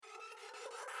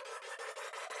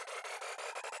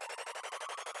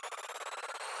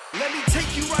Let me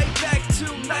take you right back to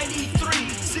 93.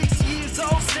 6 years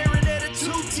old, staring at a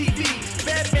tube TV.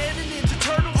 Batman and Ninja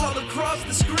Turtles all across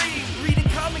the screen. Reading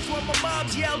comics while my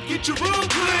mom's yelled, get your room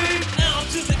clean. L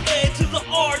to the A to the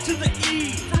R to the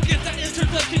E. Forget that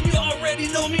introduction, you already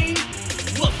know me.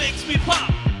 What makes me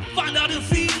pop? Find out and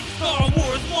see. Star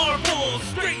Wars, Marvel,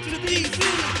 straight to DC.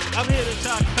 I'm here to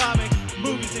talk comics,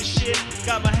 movies and shit.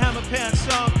 Got my hammer pants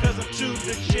on cause I'm too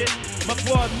good shit. My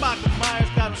boy Michael Myers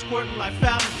got him squirting like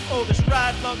fountain. Oldest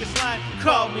ride, longest line,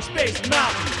 call me Space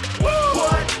Mountain. Woo!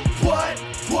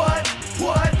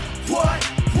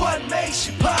 What makes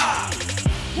you pop?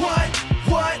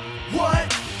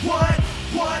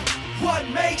 What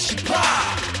makes you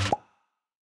pop?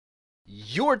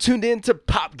 You're tuned in to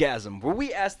Popgasm, where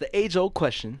we ask the age-old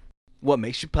question, what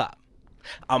makes you pop?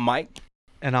 I'm Mike.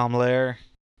 And I'm Lair.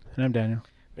 And I'm Daniel.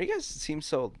 You guys seem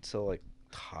so like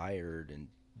tired and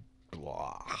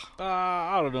blah.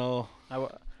 I don't know.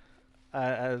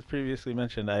 As previously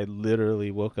mentioned, I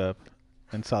literally woke up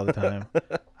and saw the time.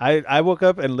 I woke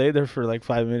up and laid there for like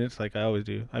 5 minutes like I always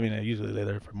do. I mean, I usually lay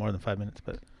there for more than 5 minutes,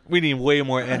 but We need way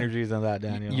more energy than that,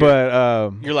 Daniel.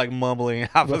 you're like mumbling,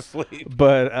 half asleep.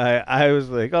 but I was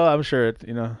like, oh, I'm sure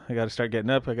I got to start getting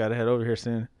up. I got to head over here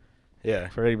soon. Yeah.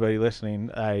 For anybody listening,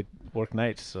 I work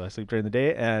nights, so I sleep during the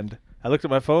day, and I looked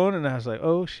at my phone and I was like,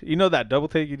 oh, you know that double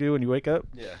take you do when you wake up?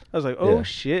 Yeah. I was like, oh, Yeah.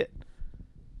 shit.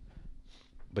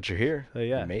 But you're here. So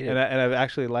yeah, You made it. and I've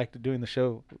actually liked doing the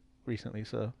show recently,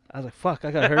 so I was like, fuck,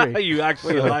 I got to hurry. You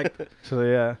actually liked it. So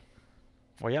yeah.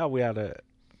 Well, yeah, we had a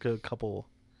good couple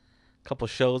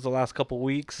shows the last couple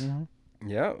weeks. Mm-hmm.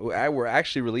 Yeah. We're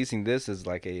actually releasing this as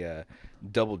like a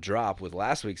double drop with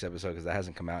last week's episode because that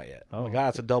hasn't come out yet. Oh my God,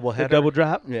 it's a double The header. double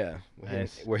drop? Yeah.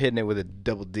 Nice. We're hitting it with a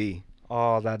double D.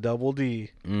 Oh, that double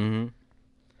D. Mm-hmm.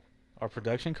 Our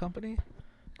production company.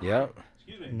 Yep.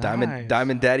 Nice.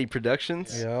 Diamond Daddy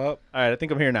Productions. Yep. All right, I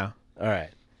think I'm here now. All right.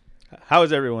 How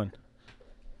is everyone?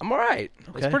 I'm all right.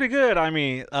 It's pretty good. I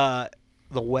mean,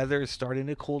 the weather is starting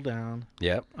to cool down.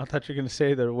 Yep. I thought you were going to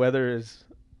say the weather is,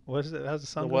 what is it? How's the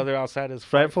sun? The doing? weather outside is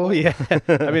Frightful? Yeah.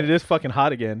 I mean, it is fucking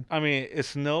hot again. I mean, is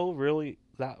snow really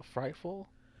that frightful?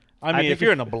 I I mean, think if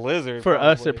you're in a blizzard. For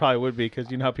us, it probably would be, because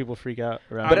you know how people freak out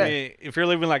around. I mean, if you're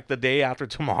living like the day after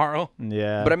tomorrow.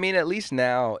 Yeah. But I mean, at least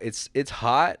now it's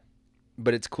hot,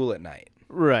 but it's cool at night.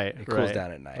 Right. It cools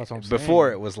down at night. That's what I'm Before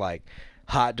saying. it was like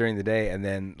hot during the day and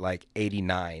then like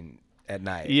 89 at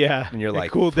night. Yeah. And you're it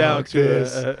like, cooled down "Fuck to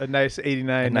this." a nice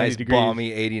 89, a 90 nice degrees.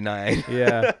 balmy 89.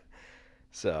 Yeah.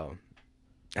 So,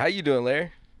 how you doing,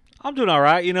 Larry? I'm doing all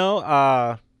right,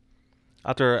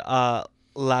 after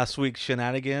last week's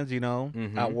shenanigans,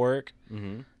 at work.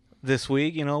 Mm-hmm. This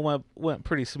week, went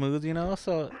pretty smooth,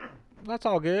 so that's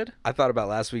all good. I thought about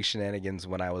last week's shenanigans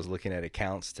when I was looking at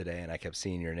accounts today and I kept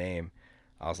seeing your name.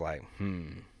 I was like,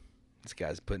 this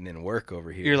guy's putting in work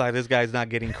over here. You're like, this guy's not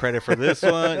getting credit for this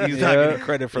one. He's not Yeah. getting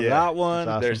credit for that one. That's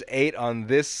awesome. There's 8 on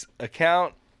this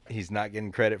account. He's not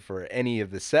getting credit for any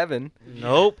of the 7.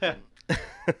 Nope.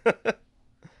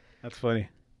 That's funny.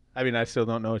 I mean, I still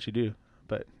don't know what you do,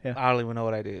 but yeah. I don't even know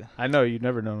what I do. I know you've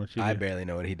never known what you do. I barely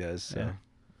know what he does. So. Yeah.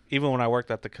 Even when I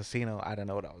worked at the casino, I didn't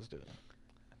know what I was doing.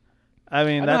 I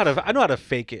mean, I know how to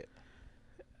fake it.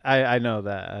 I know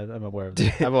that. I'm aware of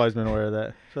that. I've always been aware of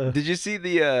that. So. Did you see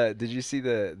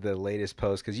the latest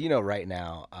post? Because right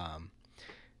now,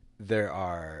 there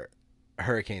are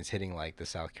hurricanes hitting like the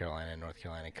South Carolina and North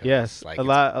Carolina coast. Yes, like a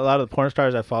lot of the porn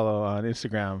stars I follow on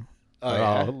Instagram Oh, are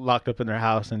yeah? all locked up in their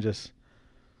house and just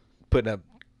putting up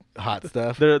hot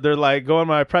stuff. they're like, go on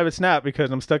my private snap because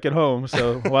I'm stuck at home,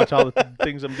 so watch all the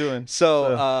things I'm doing.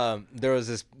 So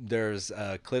there's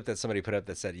a clip that somebody put up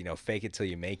that said, fake it till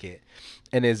you make it,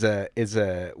 and is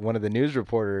one of the news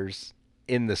reporters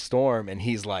in the storm, and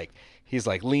he's like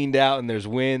leaned out and there's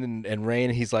wind and rain,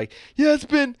 and he's like, yeah, it's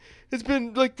been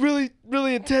like really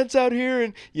really intense out here,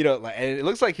 and and it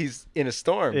looks like he's in a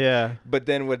storm. Yeah. But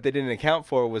then what they didn't account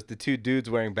for was the 2 dudes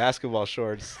wearing basketball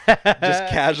shorts just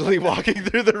casually walking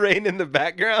through the rain in the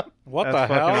background. What That's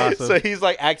the hell? fucking awesome. So he's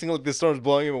like acting like the storm's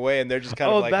blowing him away, and they're just kind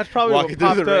of like that's probably walking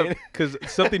what through popped the up rain. because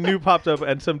something new popped up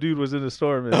and some dude was in the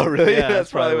storm. And, Oh, really? Yeah,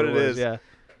 That's probably what it was. is. Yeah.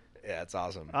 Yeah, it's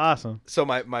awesome. Awesome. So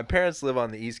my parents live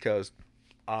on the East Coast.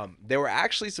 They were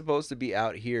actually supposed to be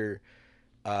out here.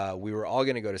 We were all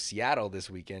going to go to Seattle this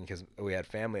weekend because we had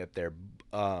family up there.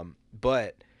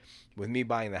 But with me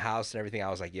buying the house and everything, I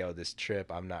was like, yo, this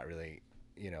trip, I'm not really,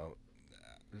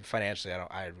 financially,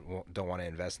 I don't want to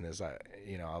invest in this.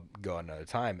 I'll go another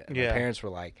time. And Yeah. my parents were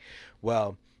like,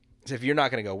 well, So if you're not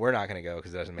gonna go, we're not gonna go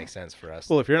because it doesn't make sense for us.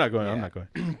 Well, if you're not going, Yeah. I'm not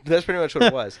going. That's pretty much what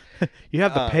it was. You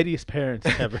have the pettiest parents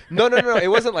ever. No. It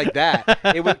wasn't like that.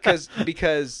 It was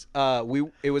because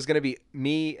it was gonna be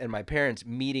me and my parents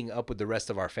meeting up with the rest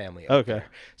of our family. Up Okay. there.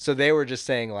 So they were just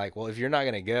saying like, well, if you're not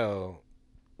gonna go,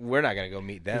 we're not gonna go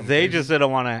meet them. They just didn't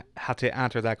want to have to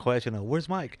answer that question of where's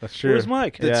Mike? That's true. Where's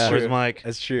Mike? That's Where's true. Mike?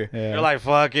 That's true. Yeah. You're like,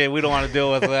 fuck it, we don't want to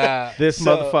deal with that. This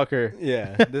So- motherfucker.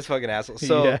 Yeah, this fucking asshole.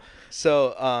 So,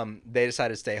 Yeah. they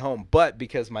decided to stay home, but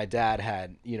because my dad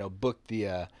had, booked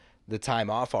the time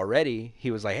off already, he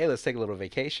was like, "Hey, let's take a little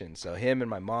vacation." So him and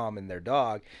my mom and their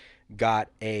dog got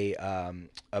a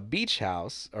beach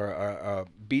house or a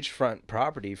beachfront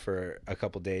property for a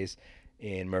couple days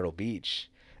in Myrtle Beach.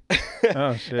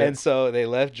 Oh, shit. And so they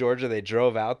left Georgia. They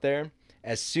drove out there.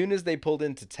 As soon as they pulled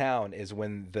into town is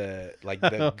when the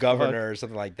Oh, governor or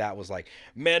something like that was like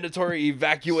mandatory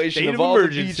evacuation State of of all the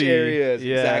beach emergency. areas.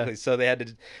 Yeah. Exactly. So they had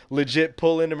to legit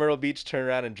pull into Myrtle Beach, turn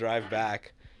around, and drive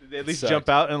back. Did they at least Sucked. jump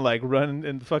out and like run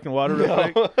in the fucking water real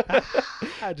No. quick?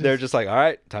 They're just like, all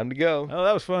right, time to go. Oh,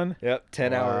 that was fun. Yep,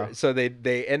 10 Wow. hour. So it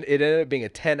ended up being a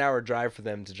 10-hour drive for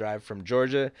them to drive from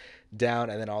Georgia down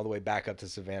and then all the way back up to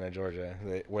Savannah, Georgia,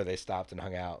 where they stopped and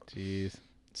hung out. Jeez.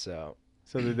 So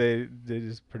So they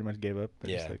just pretty much gave up.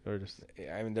 And Yeah. just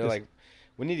yeah, I mean, they're Just- like,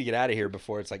 we need to get out of here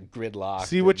before it's like gridlocked.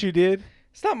 see what and- you did.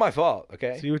 It's not my fault,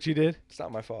 okay? See what you did. It's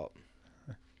not my fault.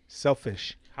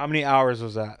 Selfish. How many hours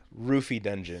was that? Roofie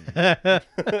dungeon.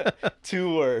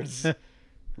 2 words.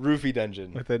 Roofie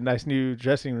dungeon With a nice new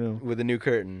dressing room, with a new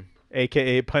curtain.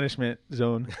 aka punishment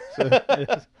zone. So,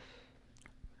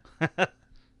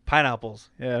 Pineapples.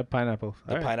 yeah, pineapple.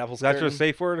 The All right. pineapple That's your curtain.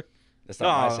 safe word? That's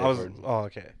not my safe I was. word. Oh,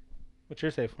 okay. What's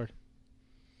your safe word?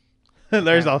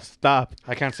 Larry's all stop.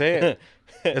 I can't say it.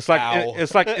 It's like Ow.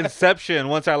 it's like Inception.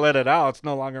 Once I let it out, it's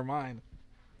no longer mine.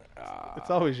 It's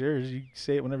always yours. You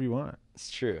say it whenever you want. It's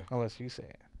true. Unless you say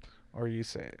it. Or you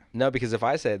say it. No, because if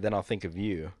I say it, then I'll think of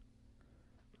you.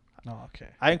 No, okay.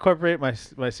 I incorporate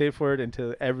my safe word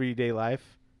into everyday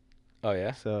life. Oh,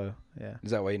 yeah? So yeah,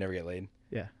 Is that why you never get laid?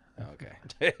 yeah. Oh,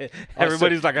 okay.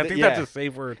 Everybody's like, I think yeah. that's a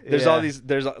safe word. There's all Yeah.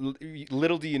 these.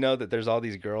 Little do you know that there's all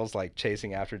these girls like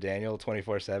chasing after Daniel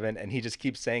 24/7, and he just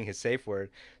keeps saying his safe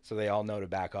word, so they all know to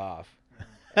back off.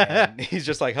 And he's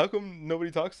just like, how come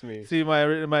nobody talks to me? See, my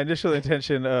initial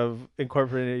intention of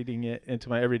incorporating it into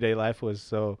my everyday life was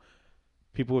so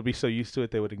people would be so used to it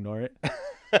they would ignore it.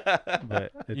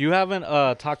 But You haven't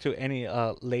talked to any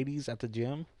ladies at the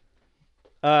gym?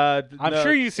 I'm I'm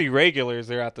sure you see regulars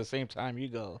there at the same time you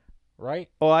go, right?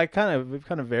 Well, it kind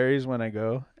of varies when I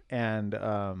go, and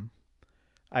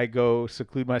I go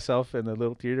seclude myself in the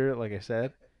little theater, like I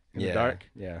said, in the dark.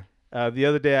 Yeah. The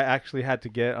other day, I actually had to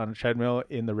get on a treadmill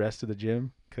in the rest of the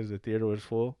gym because the theater was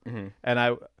full,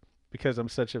 and because I'm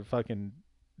such a fucking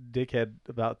dickhead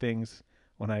about things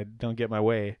when I don't get my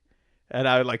way, and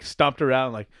I like stomped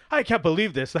around like I can't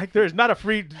believe this. Like there's not a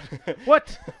free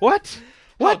what.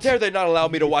 How dare they not allow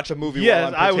me to watch a movie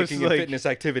Yes, while I I'm was partaking in like- fitness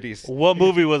activities? What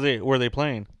movie were they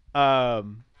playing?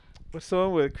 What's the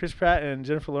one with Chris Pratt and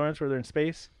Jennifer Lawrence where they're in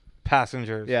space?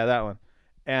 Passengers. Yeah, that one.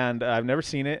 And I've never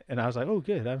seen it, and I was like, oh,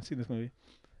 good, I haven't seen this movie.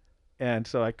 And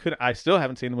so I still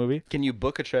haven't seen the movie, Can you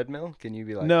book a treadmill? Can you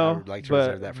be like, No, I would like to but-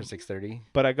 reserve that for 6:30?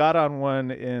 but I got on one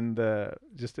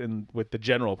with the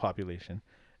general population,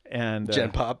 and Gen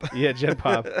Pop. Yeah, Gen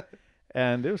Pop,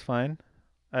 and it was fine.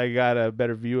 I got a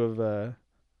better view of the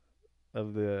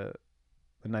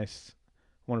nice,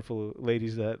 wonderful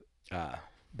ladies that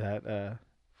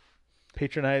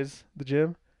patronize the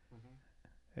gym.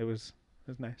 It was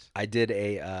nice. I did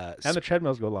a And the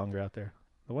treadmills go longer out there.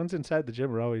 The ones inside the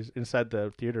gym are always inside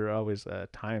the theater are always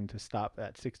timed to stop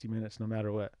at 60 minutes no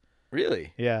matter what.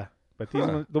 really Yeah, but these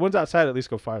Huh. ones, the ones outside at least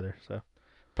go farther. So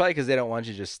probably because they don't want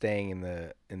you just staying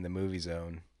in the movie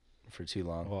zone for too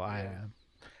long. well, I am.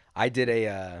 I did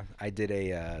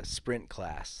a sprint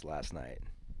class last night,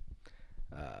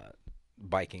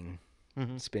 biking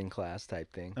Mhm. spin class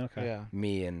type thing. Okay. Yeah.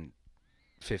 Me and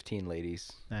 15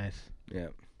 ladies. Nice. Yeah.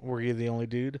 Were you the only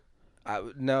dude?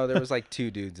 No, there was like 2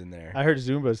 dudes in there. I heard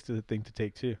Zumba's the thing to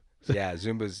take too. Yeah,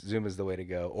 Zumba's the way to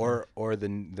go, or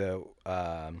the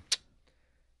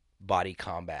body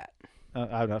combat.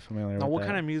 I'm not familiar Now, with what that.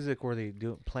 kind of music were they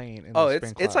playing in Oh, the it's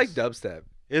spin it's like class? dubstep.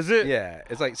 Is it? Yeah,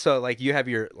 it's like so like you have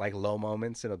your like low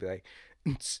moments and it'll be like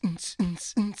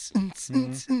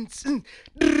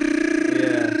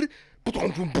Yeah.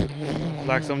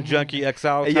 Like some junkie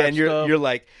XL type yeah, and you're stuff? you're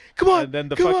like, come on, And then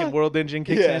the come fucking on." world engine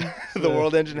kicks Yeah, in. the So,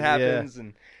 world engine yeah. happens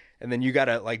and then you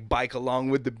gotta like bike along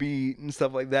with the beat and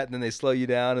stuff like that. And then they slow you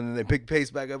down and then they pick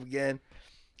pace back up again.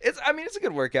 It's a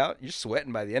good workout. You're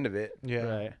sweating by the end of it. Yeah.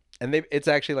 Right. And it's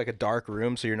actually like a dark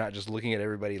room, so you're not just looking at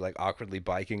everybody like awkwardly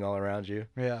biking all around you.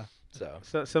 Yeah. So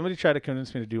Somebody tried to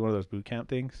convince me to do one of those boot camp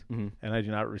things, and I do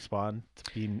not respond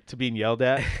to being yelled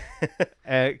at.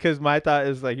 Because my thought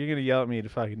is like, you're gonna yell at me to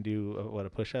fucking do a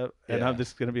push up, and Yeah. I'm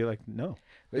just gonna be like, no.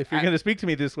 If you're gonna speak to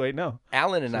me this way, no.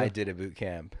 Alan and I did a boot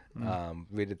camp.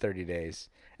 We did 30 days,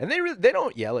 and they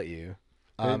don't yell at you.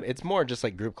 It's more just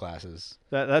like group classes.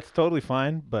 That's totally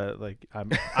fine, but like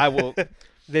I will.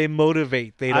 They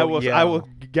motivate. They don't yell. I will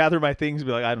gather my things and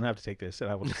be like, I don't have to take this, and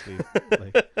I will just leave.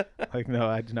 like, no,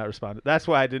 I did not respond. That's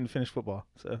why I didn't finish football.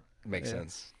 So Makes Yeah.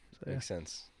 sense. yeah. Makes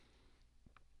sense.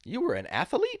 You were an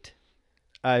athlete?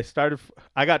 I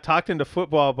got talked into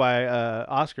football by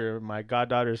Oscar, my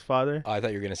goddaughter's father. Oh, I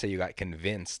thought you were gonna say you got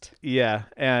convinced. Yeah,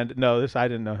 and no, I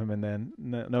didn't know him, and then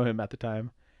know him at the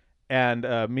time. And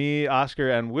me, Oscar,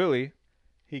 and Willie,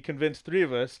 he convinced 3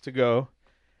 of us to go.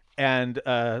 And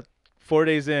 4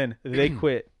 days in, they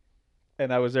quit,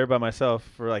 and I was there by myself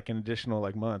for like an additional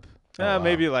like month, Oh, wow.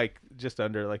 maybe like just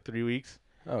under like 3 weeks.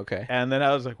 Oh, okay. And then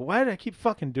I was like, why did I keep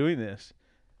fucking doing this?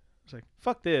 I was like,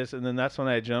 fuck this. And then that's when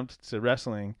I jumped to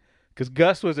wrestling, because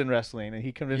Gus was in wrestling, and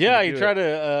he convinced me Yeah, to you do tried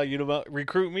it. to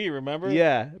recruit me, remember?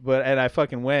 Yeah, and I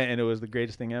fucking went, and it was the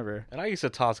greatest thing ever. And I used to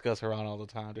toss Gus around all the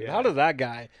time, dude. Yeah. How did that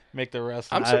guy make the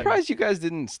wrestling? I'm surprised you guys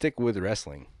didn't stick with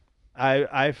wrestling.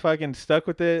 I fucking stuck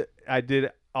with it. I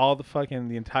did all the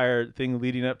entire thing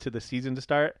leading up to the season to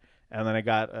start, and then I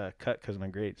got cut because of my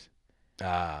grades.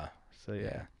 Ah, So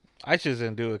yeah. I just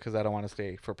didn't do it because I don't want to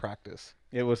stay for practice.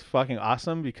 It was fucking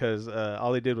awesome because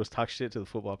all they did was talk shit to the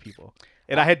football people,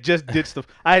 and I had just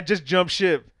I had just jumped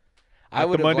ship. I At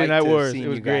would the have Monday liked Night to have Wars. seen It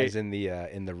was you guys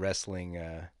great. in the wrestling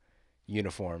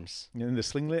uniforms. In the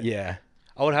slinglet. Yeah.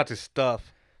 I would have to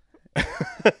stuff.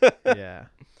 Yeah.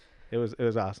 It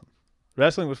was awesome.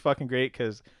 Wrestling was fucking great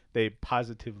because they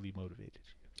positively motivated you.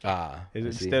 Ah. I see.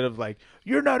 Instead of like,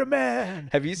 you're not a man.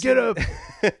 Have you Get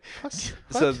seen up.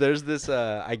 So there's this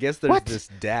I guess there's What? this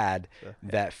dad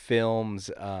that films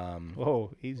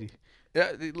Whoa, easy.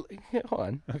 yeah, hold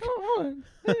on. Hold on.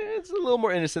 It's a little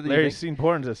more innocent than you Larry's think. seen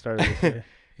porns that started this way.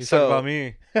 He's So-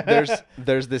 talking about me.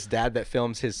 There's this dad that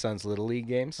films his son's little league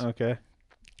games. Okay.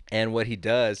 And what he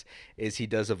does is he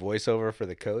does a voiceover for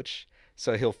the coach.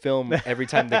 So he'll film every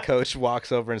time the coach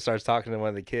walks over and starts talking to one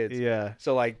of the kids. Yeah.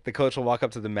 So like the coach will walk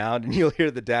up to the mound and you'll hear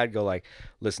the dad go like,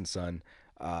 "Listen, son,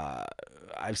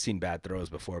 I've seen bad throws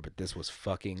before, but this was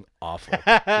fucking awful." He's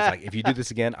like, "If you do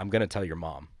this again, I'm gonna tell your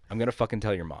mom. I'm gonna fucking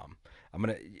tell your mom. I'm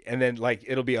gonna." And then like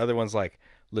it'll be other ones like,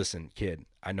 "Listen, kid,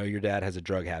 I know your dad has a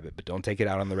drug habit, but don't take it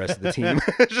out on the rest of the team."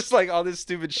 Just like all this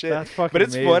stupid shit. That's fucking but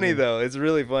it's funny amazing. though. It's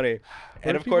really funny.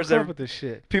 And of course, come up with this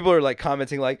shit. people are like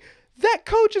commenting like, "That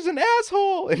coach is an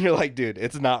asshole," and you're like, "Dude,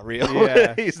 it's not real.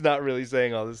 Yeah. He's not really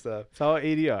saying all this stuff." It's all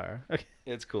ADR. Okay.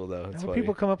 It's cool though. It's How funny.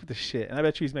 people come up with this shit, and I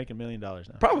bet you he's making $1 million now.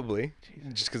 Probably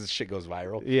just because shit goes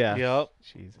viral. Yeah. Yep.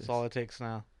 Jesus. That's all it takes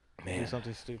now. Do Man,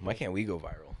 something stupid. why can't we go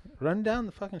viral? Run down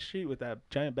the fucking street with that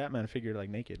giant Batman figure like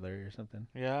naked, Larry, or something.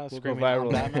 Yeah, We'll go screaming viral.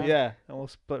 on Batman. Yeah, and we'll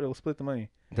split the money.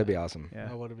 That'd be awesome. Yeah.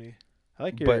 How would it be? I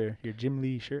like But- your Jim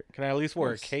Lee shirt. Can I at least wear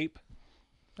a Yes. cape?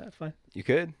 That's fine. You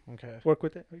could. Okay. Work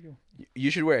with it. There you go. You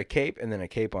should wear a cape and then a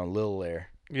cape on Lil Lair.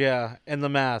 Yeah, and the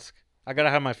mask. I gotta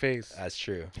have my face. That's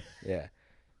true. Yeah.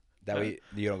 That way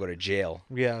you don't go to jail.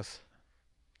 Yes.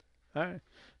 All right.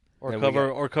 Or Then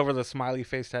we cover the smiley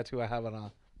face tattoo I have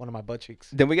on one of my butt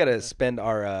cheeks. Then we got to spend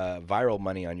our viral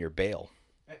money on your bail.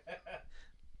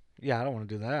 Yeah, I don't want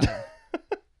to do that.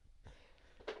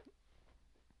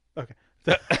 Okay.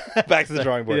 Back to the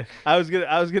drawing board. Yeah, I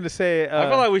was gonna say. I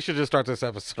feel like we should just start this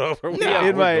episode over. Yeah,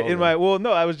 in we're golden. my well,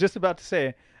 no, I was just about to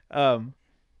say,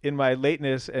 in my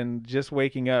lateness and just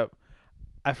waking up,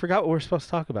 I forgot what we're supposed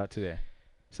to talk about today.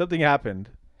 Something happened.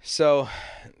 So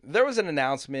there was an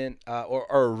announcement or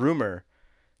a rumor.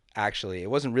 Actually, it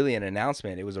wasn't really an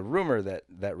announcement. It was a rumor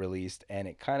that released, and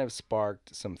it kind of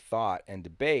sparked some thought and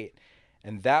debate.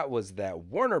 And that was that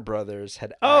Warner Brothers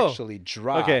had actually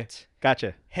dropped Okay,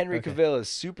 gotcha. Henry Okay. Cavill as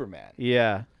Superman.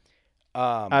 Yeah,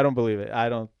 Um, I don't believe it. I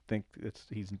don't think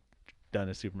he's done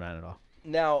as Superman at all.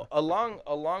 now,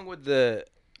 along with the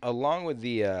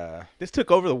This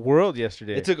took over the world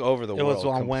yesterday. it took over the It world. was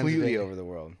on completely Wednesday. over the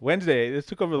world. Wednesday. This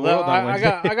took over the Well, world on I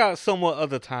Wednesday. got somewhat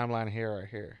of the timeline right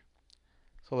here.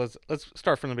 So let's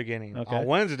start from the beginning. Okay. On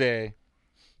Wednesday,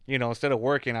 instead of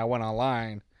working, I went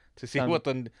online to see what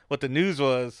the news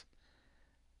was,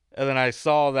 and then I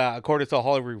saw that according to a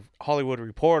Hollywood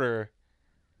Reporter,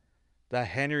 that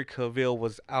Henry Cavill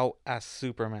was out as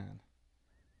Superman.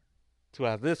 So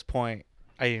at this point,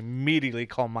 I immediately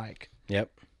call Mike Yep.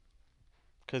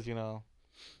 because man,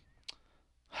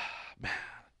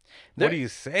 There- what do you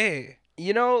say?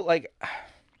 You know, like,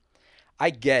 I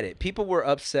get it. People were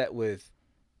upset with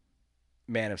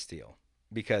Man of Steel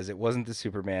because it wasn't the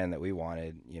Superman that we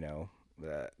wanted, you know,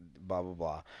 blah blah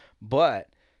blah. But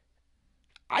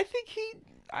I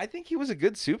think he was a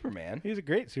good Superman. He's a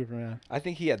great Superman. I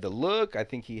think he had the look. I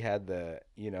think he had the,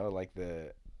 you know, like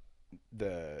the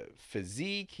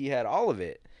physique. He had all of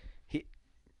it. He,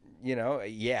 you know,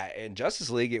 yeah. In Justice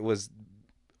League, it was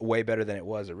way better than it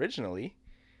was originally,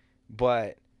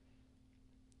 but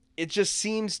it just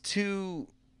seems too.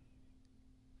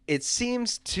 It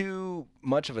seems too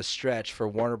much of a stretch for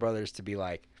Warner Brothers to be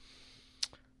like,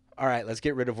 all right, let's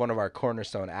get rid of one of our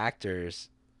cornerstone actors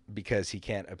because he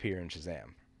can't appear in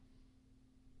Shazam.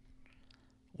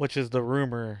 Which is the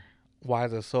rumor why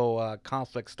this whole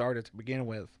conflict started to begin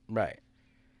with. Right.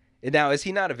 And now, is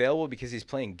he not available because he's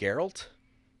playing Geralt?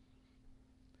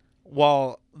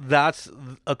 Well, that's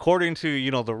according to,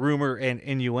 you know, the rumor and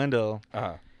innuendo.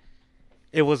 Uh-huh.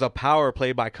 It was a power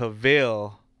play by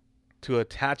Cavill to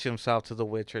attach himself to the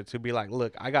Witcher, to be like,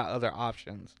 look, I got other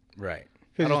options. Right.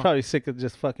 Because don't- he's probably sick of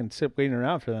just fucking waiting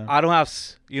around for them. I don't have,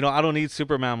 I don't need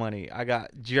Superman money. I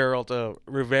got Geralt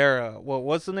Rivera. Well,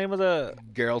 what's the name of the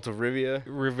Geralt of Rivia?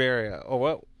 Rivera? Or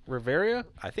what? Riveria?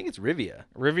 I think it's Rivia.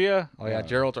 Rivia? Oh, yeah, Yeah.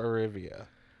 Geralt or Rivia.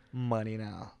 Money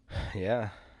now. Yeah.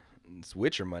 It's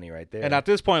Witcher money right there. And at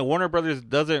this point, Warner Brothers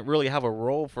doesn't really have a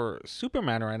role for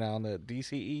Superman right now in the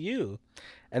DCEU.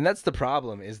 And that's the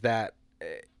problem, is that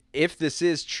if this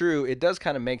is true, it does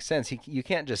kind of make sense. You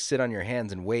can't just sit on your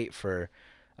hands and wait for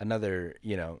another,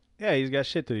 you know, Yeah, he's got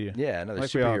shit to do. another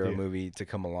Like we all superhero do. movie to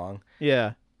come along.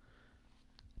 Yeah.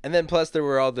 And then plus there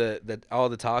were all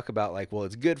the talk about like, well,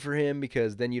 it's good for him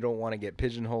because then you don't want to get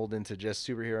pigeonholed into just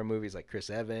superhero movies like Chris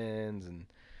Evans and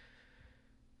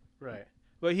Right.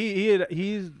 But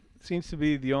he seems to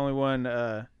be the only one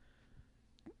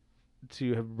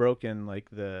to have broken like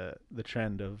the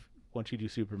trend of once you do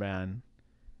Superman,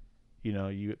 you know,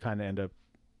 you kind of end up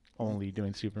only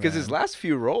doing Superman. because his last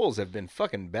few roles have been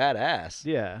fucking badass.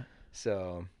 Yeah.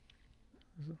 So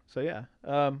So yeah,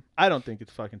 I don't think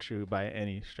it's fucking true by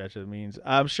any stretch of the means.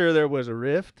 I'm sure there was a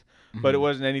rift, but it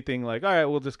wasn't anything like, all right,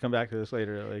 we'll just come back to this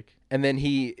later. Like, and then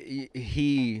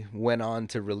he went on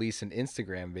to release an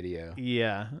Instagram video.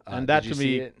 yeah, and that did you to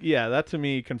see me, it? yeah, that to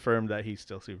me confirmed that he's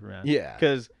still Superman. Yeah.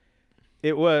 because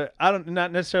it was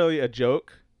not necessarily a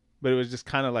joke, but it was just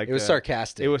kind of like It was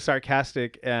sarcastic. It was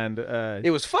sarcastic, and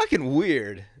It was fucking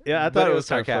weird. yeah, I but thought it was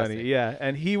kinda sarcastic. funny. Yeah,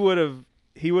 and he would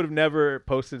have never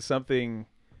posted something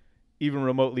even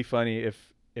remotely funny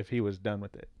if he was done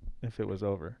with it, if it was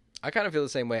over. I kind of feel the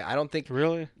same way. I don't think.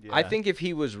 Really? I think if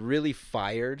he was really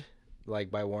fired, like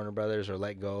by Warner Brothers or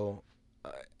let go,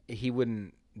 he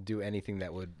wouldn't do anything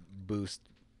that would boost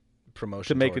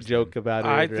promotion to make a towards joke them. about it.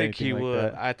 I or think he anything like would.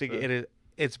 that. I think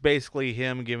it's basically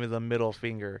him giving the middle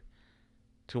finger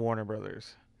to Warner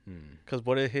Brothers. Because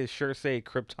what did his shirt say?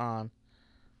 Krypton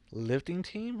lifting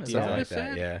team? Is that Something what like it that.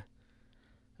 said? Yeah.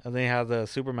 And they have the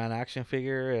Superman action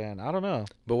figure, and I don't know.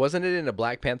 But wasn't it in a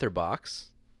Black Panther box?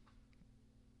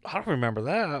 I don't remember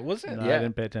that. Was it? No, Yeah. I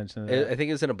didn't pay attention to I that. think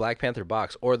it was in a Black Panther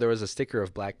box, or there was a sticker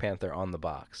of Black Panther on the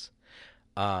box.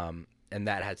 And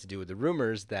that had to do with the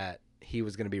rumors that he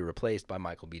was going to be replaced by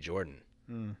Michael B. Jordan.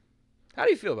 How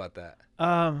do you feel about that?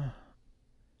 I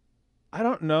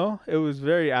don't know. It was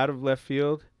very out of left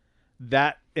field.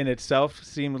 That in itself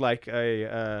seemed like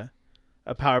a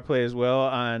power play as well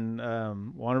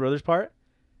on Warner Brothers' part.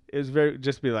 It was very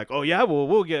just be like, oh yeah, well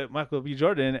we'll get Michael B.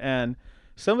 Jordan. And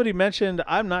somebody mentioned,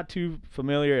 I'm not too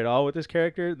familiar at all with this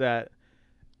character, that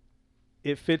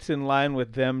it fits in line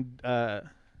with them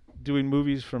doing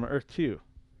movies from Earth 2.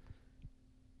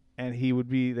 And he would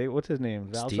be, what's his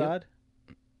name? Steel? Valzad?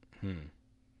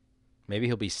 Maybe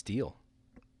he'll be Steel.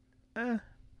 I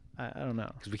don't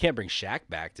know. Because we can't bring Shaq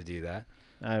back to do that.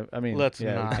 I mean, Let's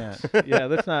yeah, we not. can't. Yeah,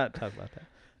 let's not talk about that.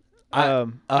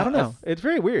 I don't know. It's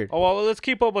very weird. Oh, well, let's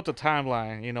keep up with the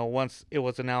timeline. You know, once it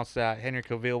was announced that Henry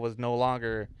Cavill was no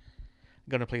longer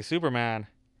going to play Superman,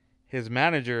 his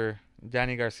manager,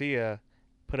 Danny Garcia,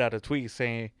 put out a tweet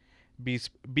saying,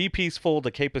 be peaceful,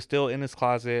 the cape is still in his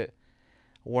closet.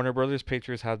 Warner Brothers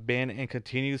Pictures has been and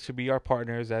continues to be our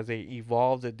partners as they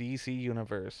evolve the DC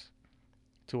universe.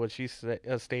 To what she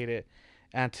stated,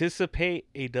 anticipate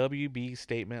a WB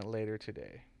statement later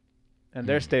today. And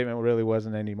their statement really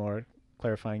wasn't any more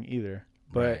clarifying either.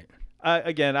 But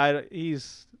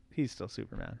he's still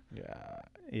Superman. Yeah.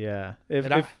 Yeah.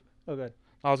 Oh, good.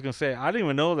 I was going to say, I didn't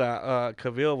even know that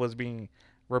Cavill was being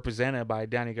represented by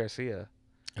Danny Garcia.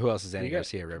 Who else is Danny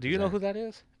Garcia represent? Do you know who that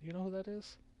is?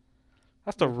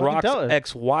 That's the Fucking Rock's tell us.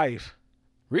 ex-wife.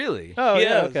 Really? Oh, yeah.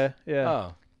 Yes. Okay. Yeah.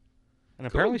 Oh. And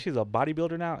apparently she's a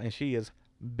bodybuilder now, and she is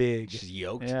big, She's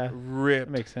yoked. Yeah, ripped.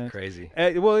 that makes sense. Crazy.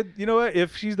 Well, you know what?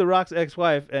 If she's The Rock's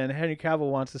ex-wife and Henry Cavill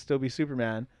wants to still be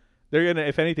Superman, they're gonna,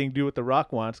 if anything, do what The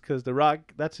Rock wants, because The Rock,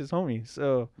 that's his homie.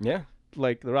 So, Yeah,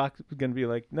 like, The Rock is gonna be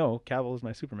like, no, Cavill is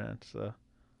my Superman. So,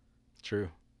 true.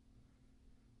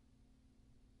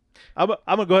 I'm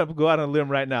gonna go out on a limb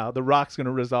right now. The Rock's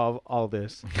gonna resolve all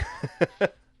this.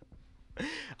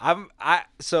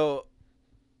 So,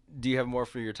 do you have more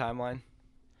for your timeline?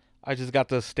 I just got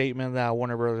the statement that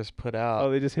Warner Brothers put out. Oh,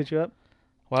 they just hit you up?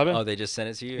 What happened? Oh, they just sent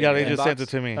it to you? Yeah, in they the just inbox? sent it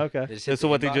to me. Okay. They just hit This is the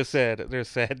what they inbox? just said. They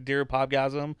said, "Dear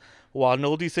Popgasm, while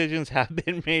no decisions have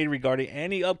been made regarding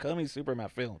any upcoming Superman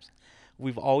films,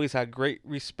 we've always had great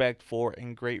respect for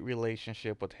and great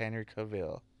relationship with Henry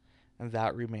Cavill, and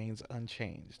that remains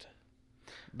unchanged."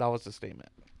 That was the statement.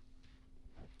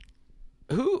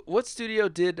 What studio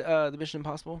did the Mission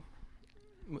Impossible?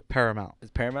 Paramount.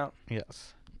 It's Paramount?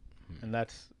 Yes. And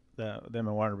that's them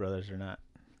and Warner Brothers are not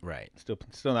Right.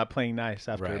 still not playing nice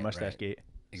after Right, Mustache right. Gate.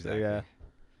 Exactly. So, yeah.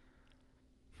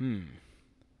 Hmm.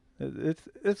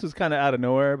 This was kind of out of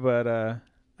nowhere, but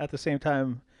at the same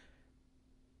time,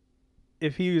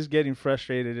 if he was getting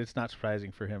frustrated, it's not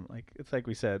surprising for him. Like, it's like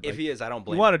we said, If like, he is, I don't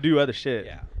blame you want to do other shit.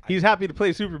 Yeah. He's happy to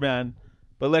play Superman,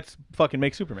 but let's fucking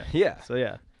make Superman. Yeah. So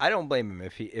yeah. I don't blame him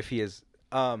if he is.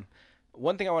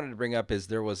 One thing I wanted to bring up is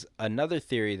there was another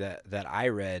theory that I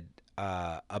read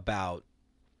about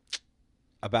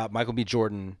Michael B.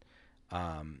 Jordan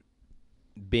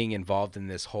being involved in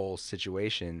this whole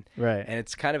situation. Right. And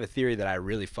it's kind of a theory that I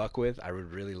really fuck with. I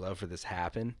would really love for this to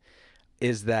happen.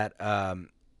 Is that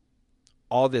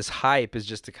all this hype is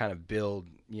just to kind of build,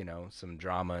 some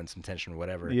drama and some tension or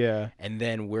whatever. Yeah. And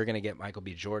then we're gonna get Michael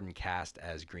B. Jordan cast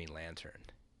as Green Lantern.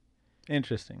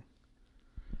 Interesting.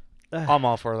 I'm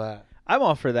all for that. I'm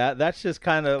all for that. That's just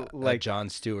kind of Like like John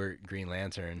Stewart Green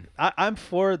Lantern. I'm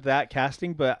for that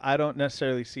casting, but I don't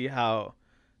necessarily see how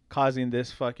causing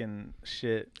this fucking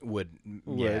shit. Would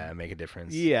make a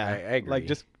difference. Yeah. I agree. Like,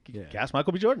 just Yeah. cast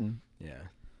Michael B. Jordan. Yeah.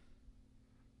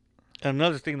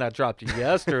 Another thing that dropped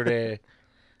yesterday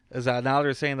is that now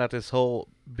they're saying that this whole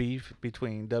beef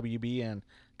between WB and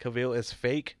Cavill is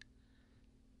fake.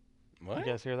 What? You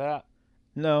guys hear that?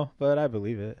 No, but I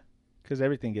believe it because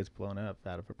everything gets blown up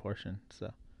out of proportion.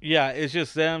 So Yeah, it's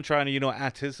just them trying to,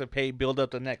 anticipate, build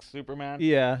up the next Superman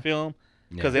yeah. film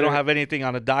because Yeah. they don't have anything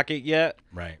on the docket yet,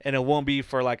 Right. and it won't be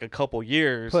for like a couple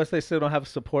years. Plus, they still don't have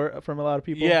support from a lot of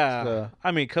people. Yeah, so-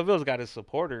 I mean, Cavill's got his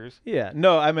supporters. Yeah.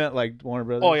 No, I meant like Warner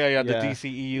Brothers. Oh yeah, the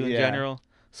DCEU in Yeah. general.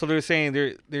 So they're saying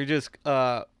they're just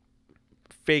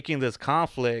faking this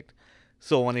conflict.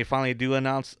 So when they finally do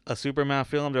announce a Superman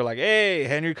film, they're like, "Hey,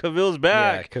 Henry Cavill's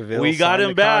back. Cavill we got signed him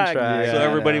the back." contract. So Yeah,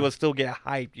 everybody yeah. will still get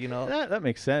hyped, That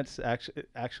makes sense.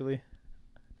 Actually,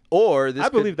 Or this I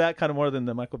could- believe that kind of more than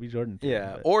the Michael B. Jordan thing.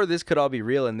 Yeah. but- Or this could all be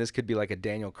real, and this could be like a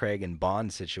Daniel Craig and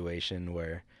Bond situation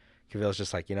where Cavill's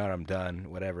just like, you know what, I'm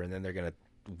done, whatever, and then they're gonna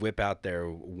whip out their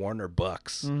Warner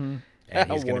bucks, Mhm.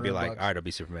 and he's gonna be Warner like, bucks. all right, I'll be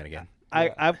Superman again.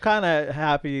 I'm kind of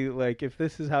happy. Like, if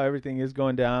this is how everything is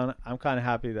going down, I'm kind of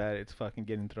happy that it's fucking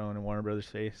getting thrown in Warner Brothers'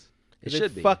 face. It They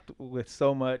should be. fucked with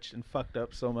so much and fucked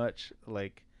up so much.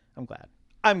 Like, I'm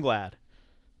glad.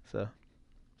 So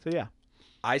yeah.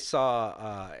 I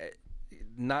saw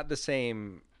not the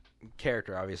same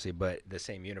character, obviously, but the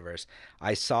same universe.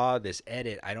 I saw this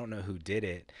edit. I don't know who did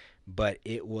it, but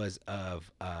it was of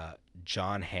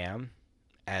John Hamm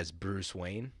as Bruce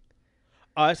Wayne.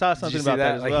 Oh, I saw Did you something see about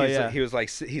that as Like well. he's Yeah. like, he was like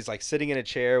he's like sitting in a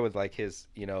chair with like his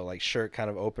like shirt kind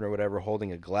of open or whatever,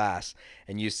 holding a glass,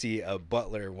 and you see a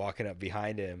butler walking up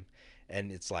behind him,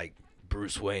 and it's like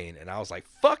Bruce Wayne, and I was like,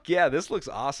 "Fuck yeah, this looks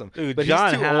awesome!" Dude, but John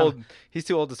he's too Hamm- old. He's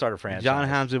too old to start a franchise. John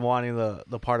Hamm's been wanting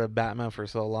the part of Batman for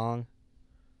so long.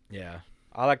 Yeah.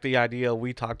 I like the idea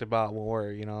we talked about when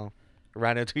we're,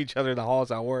 ran into each other in the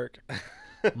halls at work.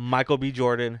 Michael B.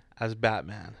 Jordan as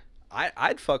Batman.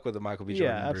 I'd fuck with a Michael B.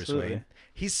 Jordan Yeah, and Bruce absolutely. Wayne.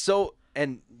 He's so,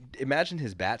 and imagine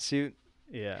his bat suit.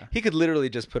 Yeah. He could literally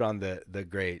just put on the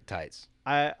gray tights.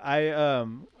 I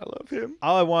love him.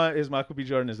 all I want is Michael B.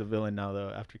 Jordan as a villain now, though,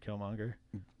 after Killmonger.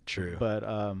 True. But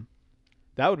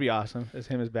that would be awesome as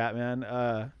him as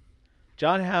Batman.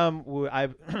 John Hamm,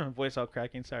 voice all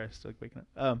cracking. Sorry, still waking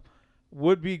up.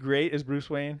 Would be great as Bruce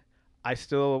Wayne. I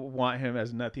still want him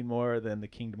as nothing more than the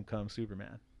Kingdom Come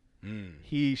Superman.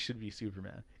 He should be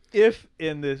Superman. If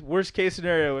in the worst case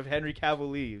scenario, if Henry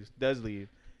Cavill does leave,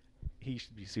 he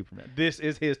should be Superman. This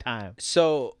is his time.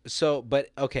 But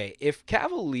okay, if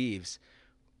Cavill leaves,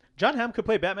 John Hamm could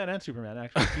play Batman and Superman.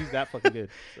 Actually, he's that fucking good.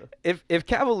 So. if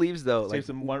Cavill leaves though, Save like,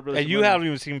 some Warner Brothers And you money. haven't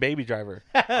even seen Baby Driver.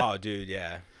 oh dude,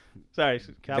 yeah, Sorry,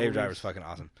 Cavill Baby Driver's leaves. fucking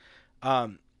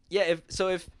awesome. Yeah,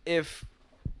 if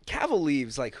Cavill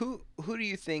leaves, like who do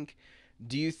you think?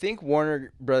 Do you think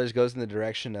Warner Brothers goes in the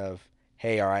direction of,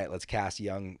 hey, all right, let's cast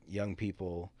young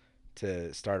people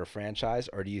to start a franchise,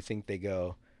 or do you think they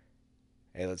go,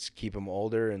 hey, let's keep them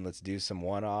older and let's do some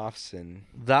one-offs? And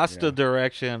That's the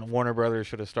direction Warner Brothers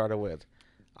should have started with.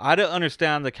 I don't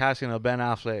understand the casting of Ben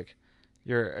Affleck.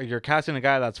 You're casting a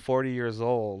guy that's 40 years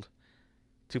old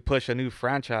to push a new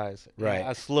franchise. Right.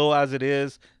 As slow as it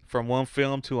is from one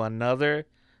film to another,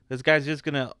 this guy's just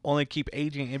gonna only keep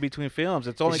aging in between films.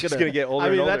 It's only he's just gonna get older I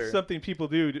mean, and older. that's something people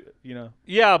do.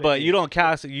 Yeah, but you don't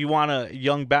cast. You want a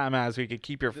young Batman so you can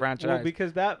keep your franchise. Well,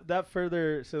 because that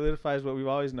further solidifies what we've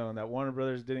always known, that Warner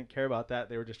Brothers didn't care about that.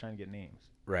 They were just trying to get names,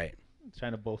 Right.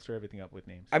 trying to bolster everything up with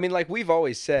names. I mean, like we've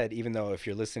always said, even though if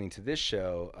you're listening to this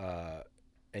show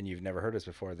and you've never heard us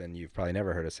before, then you've probably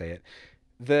never heard us say it.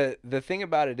 The thing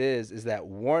about it is that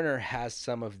Warner has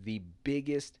some of the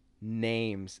biggest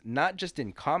names, not just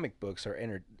in comic books or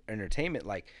entertainment,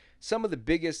 like some of the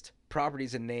biggest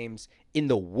properties and names in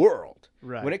the world.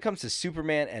 Right. When it comes to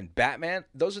Superman and Batman,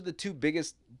 those are the two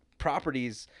biggest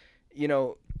properties. You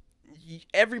know,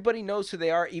 everybody knows who they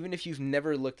are, even if you've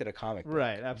never looked at a comic book.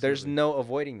 Right, absolutely. There's no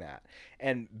avoiding that.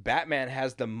 And Batman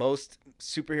has the most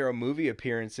superhero movie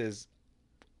appearances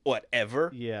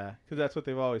whatever. Yeah, because that's what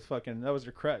they've always that was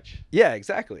their crutch. Yeah,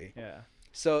 exactly. Yeah.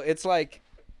 So it's like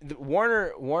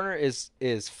Warner is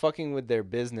fucking with their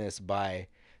business by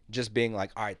just being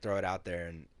like, all right, throw it out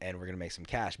there and we're gonna make some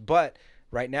cash. But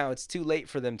right now it's too late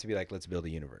for them to be like, let's build a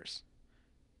universe.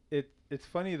 It's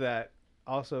funny that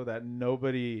also that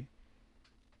nobody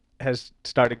has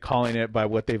started calling it by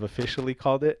what they've officially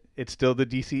called it. It's still the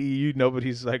DCEU.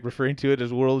 Nobody's like referring to it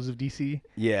as Worlds of DC.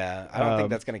 Yeah, I don't think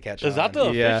that's gonna catch on. Is that the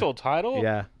official title?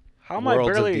 Yeah. How am I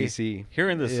Worlds of barely DC.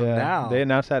 hearing this Yeah, now? they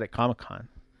announced that at Comic-Con.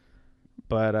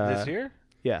 But this year?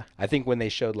 yeah. I think when they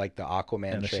showed like the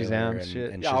Aquaman And the trailer Shazam and,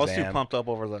 shit. and Yeah, I was too Shazam, pumped up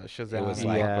over the Shazam. it was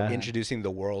like Yeah. introducing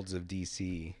the worlds of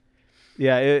DC.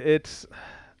 Yeah, it's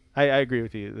I agree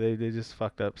with you. They just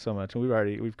fucked up so much,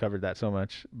 and we've covered that so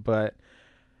much. But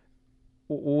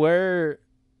where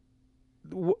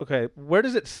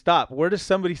does it stop? Where does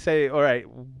somebody say, all right,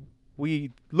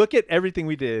 we look at everything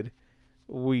we did,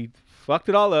 we fucked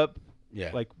it all up,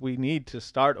 Yeah. like we need to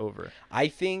start over?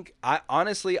 I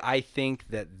honestly think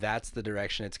that that's the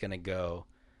direction it's going to go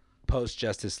post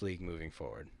Justice League moving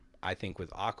forward. I think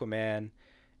with Aquaman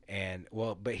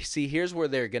but see, here's where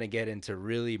they're going to get into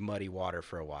really muddy water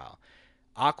for a while.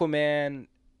 Aquaman,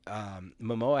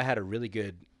 Momoa had a really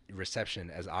good reception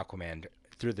as Aquaman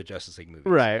through the Justice League movies.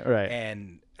 Right.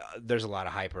 And there's a lot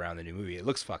of hype around the new movie. It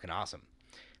looks fucking awesome.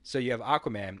 So you have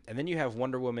Aquaman, and then you have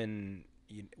Wonder Woman,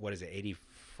 what is it,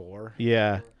 84?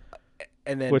 Yeah.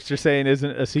 And then Which they're saying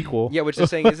isn't a sequel. Yeah, which they're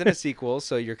saying isn't a sequel,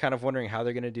 so you're kind of wondering how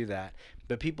they're going to do that.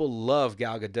 But people love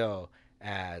Gal Gadot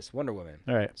as Wonder Woman.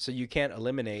 All right. So you can't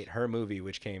eliminate her movie,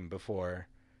 which came before,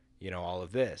 all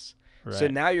of this. Right. So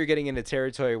now you're getting into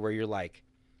territory where you're like,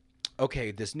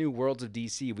 okay, this new Worlds of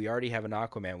DC, we already have an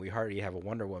Aquaman, we already have a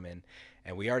Wonder Woman,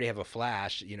 and we already have a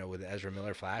Flash, with the Ezra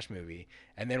Miller Flash movie.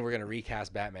 And then we're going to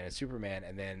recast Batman and Superman,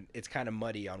 and then it's kind of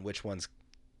muddy on which ones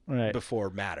Right.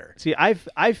 before matter. See,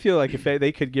 I feel like if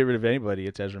they could get rid of anybody,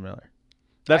 it's Ezra Miller.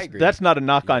 I agree. That's not a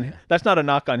knock Yeah. on. That's not a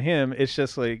knock on him. It's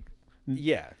just like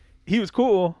Yeah. he was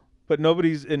cool, but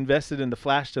nobody's invested in the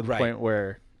Flash to the Right. point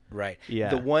where. Right. Yeah.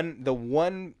 The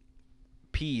one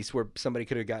piece where somebody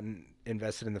could have gotten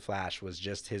invested in the Flash was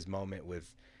just his moment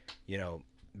with,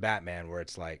 Batman, where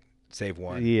it's like save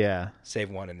one, Yeah.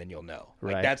 and then you'll know.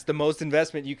 Like Right. that's the most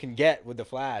investment you can get with the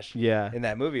Flash. Yeah. In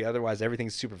that movie, otherwise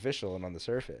everything's superficial and on the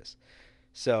surface.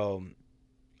 So,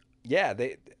 yeah,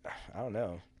 I don't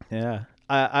know. Yeah.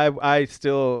 I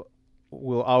still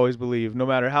will always believe, no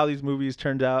matter how these movies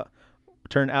turn out,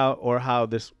 or how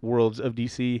this Worlds of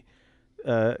DC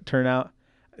turn out,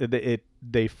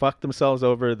 they fucked themselves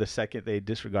over the second they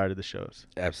disregarded the shows.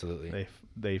 Absolutely.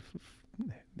 They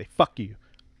fuck you.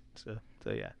 So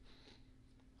yeah.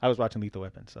 I was watching Lethal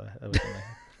Weapon, so that was in my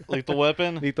Lethal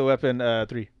Weapon Lethal Weapon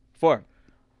 3, 4.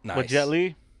 Nice. with Jet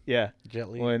Li. Yeah. Jet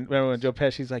Li. Remember when Joe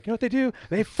Pesci's like, you know what they do?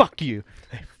 They fuck you.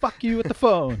 They fuck you with the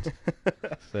phones.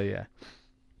 So yeah.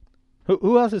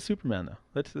 Who else is Superman though?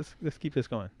 Let's keep this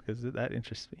going because that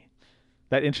interests me.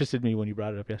 That interested me when you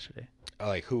brought it up yesterday.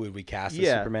 Like, who would we cast as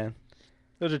Yeah. Superman?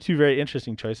 Those are two very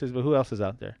interesting choices, but who else is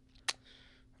out there?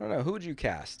 I don't know. Who would you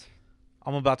cast?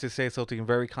 I'm about to say something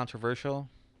very controversial.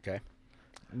 Okay.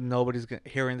 Nobody's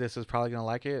hearing this is probably gonna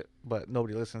like it, but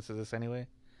nobody listens to this anyway.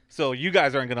 So you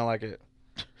guys aren't gonna like it.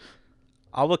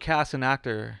 I will cast an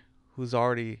actor who's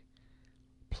already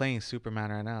playing Superman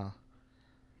right now.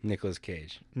 Nicolas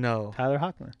Cage. No, Tyler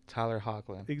Hoechlin. Tyler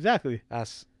Hoechlin. Exactly.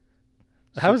 That's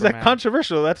How is that Superman.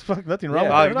 controversial? That's nothing wrong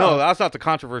with Uh, that at no, all. that's not the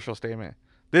controversial statement.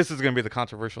 This is gonna be the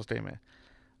controversial statement.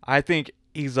 I think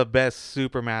he's the best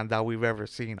Superman that we've ever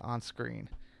seen on screen,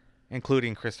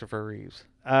 including Christopher Reeves.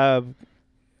 I'm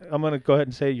gonna go ahead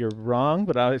and say you're wrong,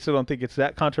 but I still don't think it's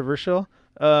that controversial.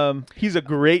 He's a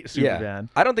great Superman.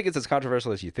 I don't think it's as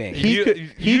controversial as you think.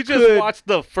 You just watched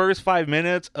the first 5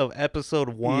 minutes of episode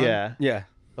 1 Yeah. yeah.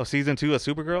 of season 2 of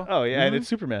Supergirl. Oh yeah, and it's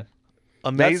Superman.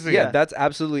 Amazing. That's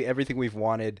absolutely everything we've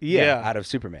wanted Yeah. out of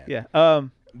Superman. Yeah.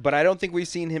 But I don't think we've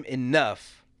seen him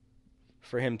enough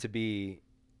for him to be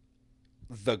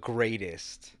the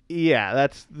greatest. Yeah,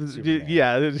 that's Superman.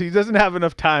 yeah. He doesn't have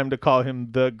enough time to call him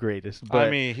the greatest. But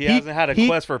I mean, he hasn't had a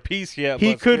quest for peace yet.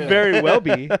 He but could still. very well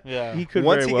be. Yeah. He could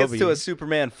Once very he well gets be. to a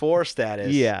Superman 4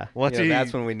 status, Yeah. Once he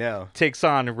that's when we know. takes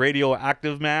on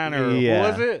Radioactive Man, or Yeah.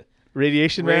 what was it?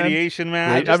 Radiation Man. Radiation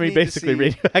Man. I just mean, need to basically see-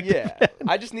 radioactive. Yeah, Man.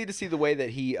 I just need to see the way that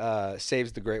he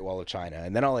saves the Great Wall of China,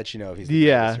 and then I'll let you know if he's the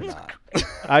Yeah. greatest or not.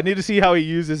 I need to see how he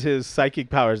uses his psychic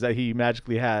powers that he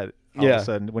magically had all of Yeah. a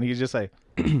sudden when he's just like,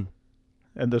 and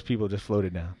those people just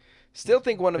floated down. Still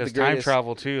think one of There's the time greatest.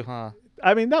 travel too, huh?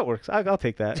 I mean, that works. I'll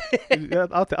take that.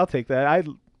 I'll take that.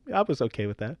 I was okay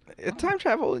with that. Time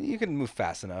travel, you can move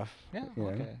fast enough. Yeah. You know?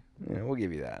 Okay. Yeah, we'll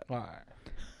give you that. All right.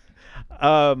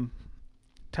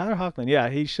 Tyler Hoechlin, yeah,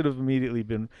 he should have immediately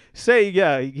been Henry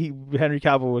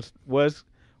Cavill was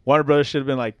Warner Brothers should have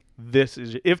been like, this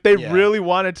is if they Yeah. really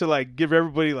wanted to like give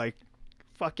everybody like,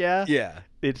 fuck yeah, Yeah,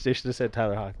 they should have said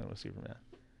Tyler Hoechlin was Superman.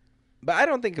 but I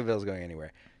don't think Cavill's going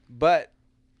anywhere. But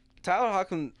Tyler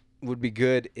Hoechlin would be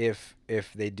good if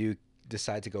they do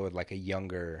decide to go with like a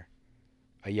younger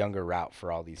route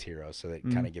for all these heroes, so that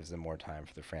it kind of gives them more time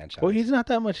for the franchise. Well, he's not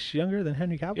that much younger than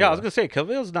Henry Cavill. Yeah, I was gonna say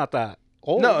Cavill's not that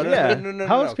old. No, yeah. no,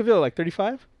 How no. old's Cavill? Like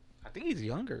 35? I think he's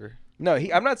younger. No,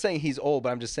 I'm not saying he's old,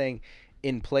 but I'm just saying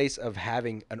in place of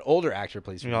having an older actor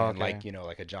play Superman, okay. like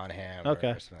like a John Hamm Okay.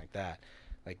 or something like that,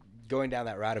 like going down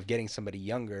that route of getting somebody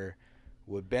younger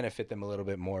would benefit them a little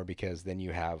bit more, because then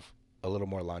you have a little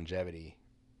more longevity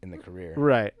in the career.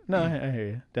 Right. No, I hear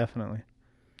you. Definitely.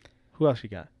 Who else you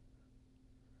got?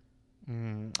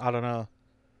 I don't know.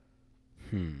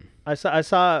 I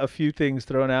saw a few things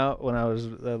thrown out when I was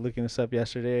looking this up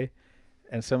yesterday,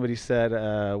 and somebody said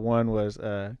one was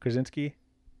Krasinski,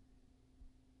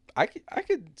 I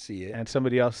could see it. and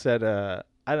somebody else said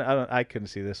I couldn't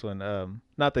see this one.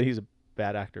 Not that he's a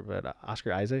bad actor, but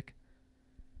Oscar Isaac.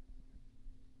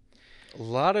 A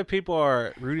lot of people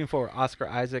are rooting for Oscar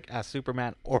Isaac as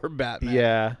Superman or Batman.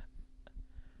 Yeah.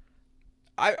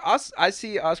 I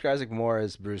see Oscar Isaac more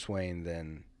as Bruce Wayne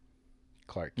than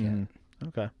Clark Kent.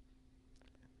 Okay.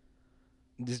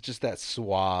 It's just that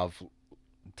suave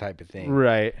type of thing.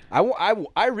 Right.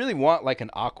 I really want like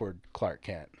an awkward Clark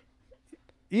Kent.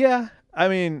 Yeah. I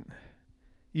mean,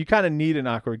 you kind of need an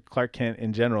awkward Clark Kent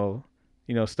in general,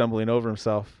 stumbling over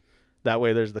himself. That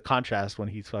way there's the contrast when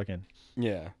he's fucking,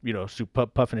 Yeah.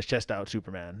 puffing his chest out,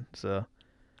 Superman. So,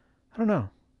 I don't know.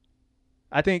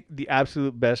 I think the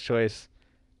absolute best choice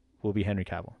will be Henry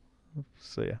Cavill.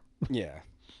 So, yeah. Yeah. What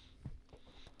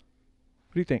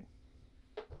do you think?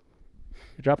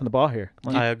 You're dropping the ball here.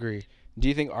 Come on. I agree. Do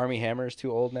you think Armie Hammer is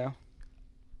too old now?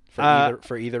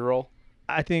 For either role?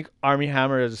 I think Armie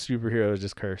Hammer as a superhero is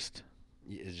just cursed.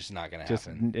 It's just not gonna Just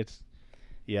happen. it's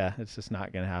just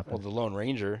not gonna happen. Well, the Lone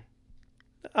Ranger.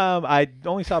 I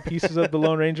only saw pieces of the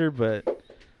Lone Ranger, but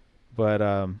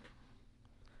I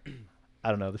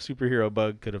don't know. The superhero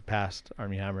bug could have passed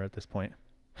Armie Hammer at this point.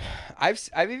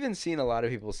 I've even seen a lot of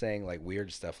people saying like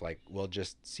weird stuff, like, well,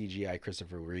 just CGI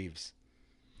Christopher Reeves.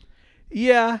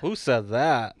 Yeah. Who said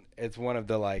that? It's one of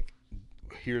the like,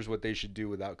 here's what they should do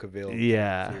without Cavill.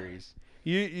 Yeah. Theories.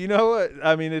 You know what?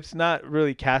 I mean, it's not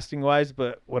really casting wise,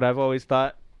 but what I've always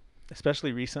thought,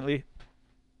 especially recently,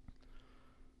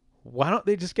 why don't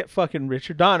they just get fucking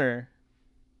Richard Donner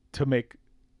to make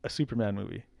a Superman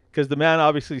movie? Because the man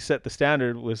obviously set the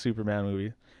standard with Superman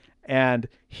movie, and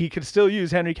he could still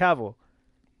use Henry Cavill,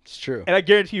 It's true. and I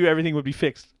guarantee you everything would be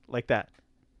fixed like that.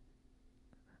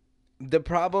 The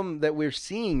problem that we're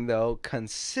seeing, though,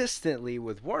 consistently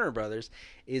with Warner Brothers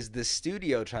is the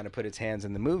studio trying to put its hands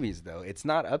in the movies, though. It's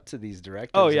not up to these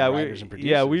directors Oh yeah, and writers and producers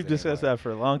we've anymore. discussed that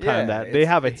for a long time. Yeah, That they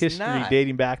have a it's history not.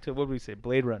 dating back to, what would we say,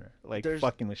 Blade Runner, like There's-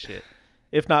 fucking with shit,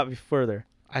 if not further.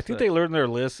 I think So- they learned their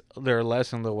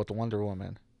lesson though with Wonder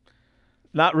Woman.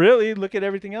 Not really. Look at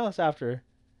everything else after.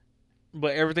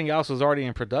 But everything else was already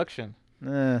in production.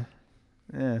 Yeah.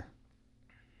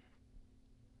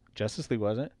 Justice League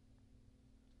wasn't.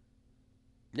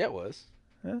 Yeah, it was.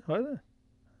 Yeah, was it?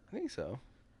 I think so.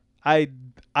 I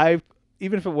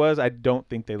even if it was, I don't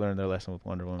think they learned their lesson with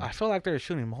Wonder Woman. I feel like they're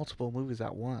shooting multiple movies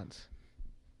at once.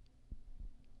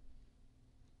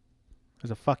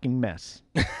 It's a fucking mess.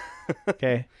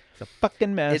 Okay, it's a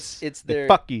fucking mess. It's They their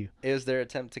fuck you. It was their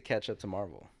attempt to catch up to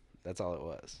Marvel. That's all it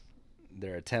was.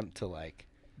 Their attempt to like.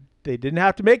 They didn't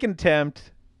have to make an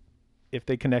attempt if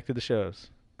they connected the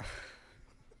shows.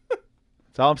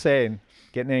 That's all I'm saying.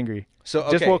 Getting angry. So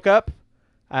okay. Just woke up.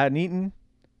 I hadn't eaten.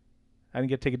 I didn't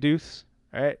get to take a deuce.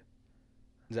 All right.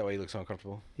 Is that why you look so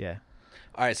uncomfortable? Yeah.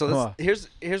 All right. So here's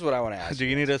what I want to ask. Do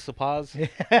you need us to pause?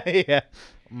 Yeah.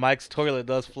 Mike's toilet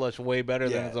does flush way better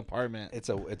than Yeah. his apartment. It's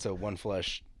a one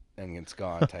flush and it's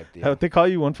gone type deal. How they call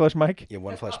you, One Flush Mike? Yeah,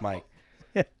 one flush mic.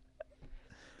 Yeah.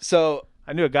 So.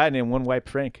 I knew a guy named One Wipe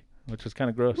Frank, which was kind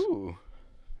of gross. Ooh,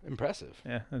 impressive.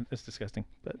 Yeah, it's disgusting.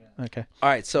 But okay. All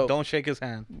right. So. Don't shake his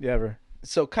hand. Yeah, bro.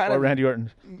 So kind Or of. Randy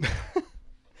Orton.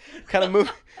 Kind of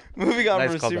moving on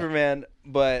Nice from callback. Superman,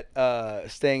 but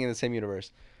staying in the same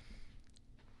universe.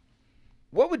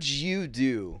 What would you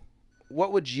do?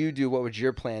 What would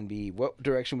your plan be? What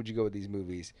direction would you go with these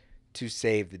movies to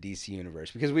save the DC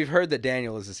universe? Because we've heard that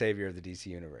Daniel is the savior of the DC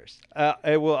universe.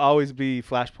 It will always be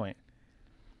Flashpoint.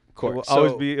 Of course.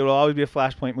 It will always be a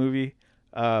Flashpoint movie.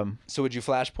 So would you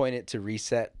flashpoint it to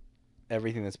reset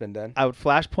everything that's been done? I would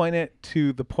Flashpoint it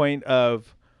to the point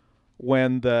of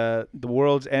when the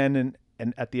world's end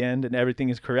and at the end and everything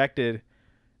is corrected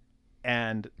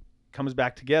and comes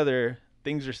back together.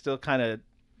 Things are still kind of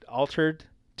altered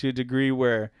to a degree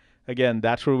where, again,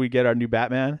 that's where we get our new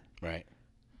Batman. Right.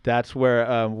 That's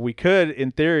where we could,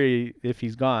 in theory, if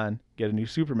he's gone, get a new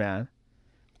Superman,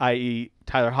 i.e.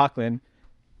 Tyler Hoechlin,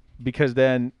 because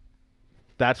then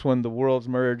that's when the worlds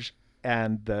merge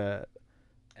and the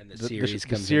series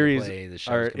comes series into play. The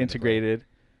shows are come into integrated,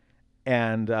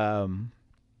 and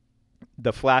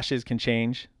the Flashes can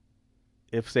change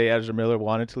if, say, Ezra Miller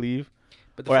wanted to leave.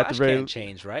 But the or at Flash the very- can't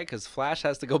change, right? Because Flash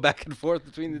has to go back and forth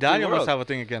between the Daniel two must worlds. have a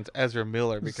thing against Ezra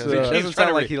Miller because So- he It keeps doesn't trying sound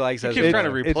to like he likes he Ezra keeps trying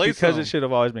to Miller. replace It's because him. it should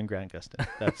have always been Grant Gustin.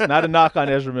 That's not a knock on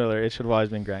Ezra Miller. It should have always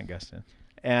been Grant Gustin.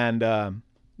 And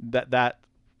that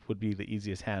would be the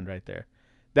easiest hand right there.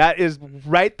 That is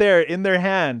right there in their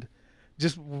hand,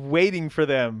 just waiting for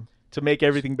them to make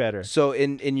everything better. So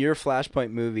in your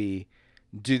Flashpoint movie,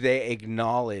 do they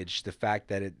acknowledge the fact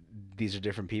that these are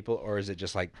different people, or is it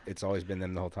just like it's always been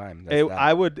them the whole time?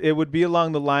 It would be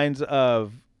along the lines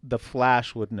of the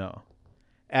Flash would know,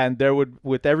 and there would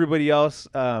with everybody else,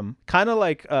 kind of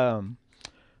like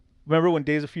remember when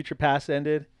Days of Future Past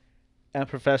ended, and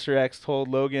Professor X told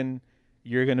Logan,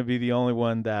 "You're going to be the only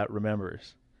one that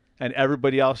remembers," and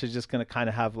everybody else is just going to kind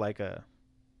of have like a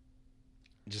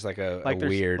just like a there's,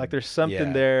 weird, like there's something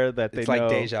yeah. there that they It's like know.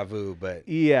 deja vu, but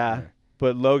Yeah,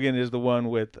 but Logan is the one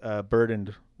with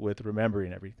burdened with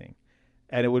remembering everything,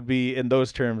 and it would be in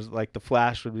those terms like the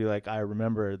Flash would be like, I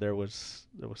remember there was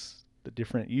the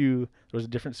different you, there was a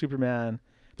different Superman,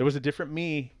 there was a different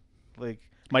me, like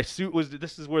my suit was.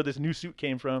 This is where this new suit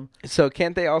came from. So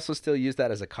can't they also still use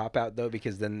that as a cop out though?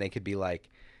 Because then they could be like,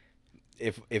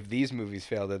 if these movies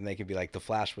fail, then they could be like the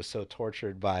Flash was so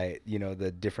tortured by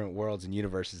the different worlds and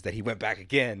universes that he went back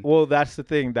again. Well, that's the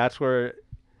thing. That's where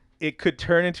it could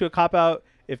turn into a cop out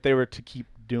if they were to keep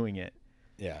doing it.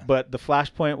 Yeah. But the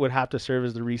Flashpoint would have to serve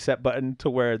as the reset button to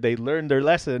where they learn their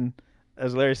lesson,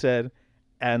 as Larry said,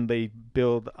 and they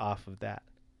build off of that.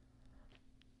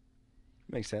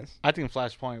 Makes sense. I think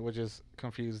Flashpoint would just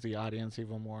confuse the audience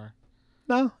even more.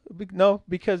 No,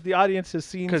 because the audience has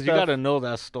seen Because stuff. you got to know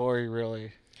that story,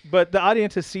 really. But the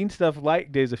audience has seen stuff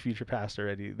like Days of Future Past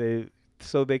already.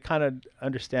 So they kind of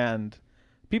understand.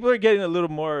 People are getting a little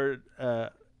more.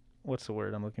 What's the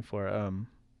word I'm looking for?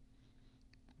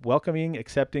 Welcoming,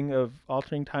 accepting of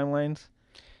altering timelines.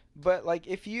 But like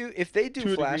if they do To a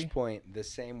degree. Flashpoint the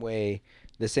same way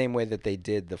that they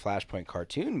did the Flashpoint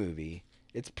cartoon movie,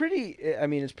 it's pretty. I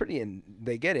mean, it's pretty.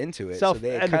 They get into it, so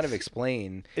they kind of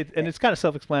explain. It's kind of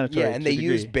self-explanatory. Yeah, and to a they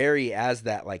use degree. Barry as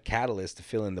that like catalyst to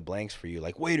fill in the blanks for you.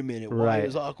 Like, wait a minute, why Right.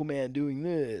 is Aquaman doing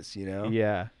this?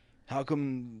 Yeah. How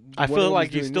come? I Wonder feel Woman's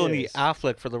like you doing still need this?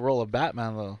 Affleck for the role of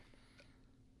Batman, though.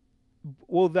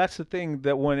 Well, that's the thing,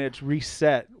 that when it's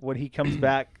reset, when he comes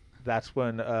back, that's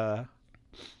when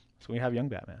we have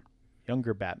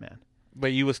younger Batman.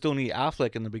 But you would still need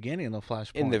Affleck in the beginning of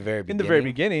Flashpoint. in the very In beginning. the very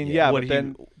beginning, yeah, Would but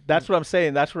then that's what I'm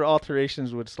saying. That's where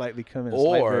alterations would slightly come in,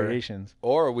 slight variations.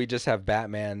 Or we just have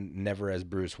Batman never as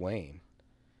Bruce Wayne.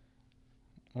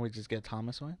 We just get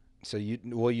Thomas Wayne. So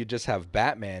you just have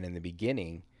Batman in the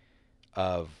beginning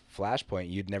of Flashpoint.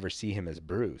 You'd never see him as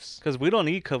Bruce. Because we don't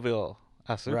need Cavill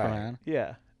as Superman.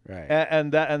 Yeah. Right.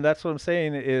 And that's what I'm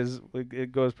saying is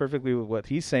it goes perfectly with what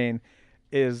he's saying.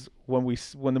 is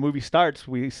when the movie starts,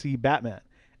 we see Batman,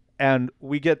 and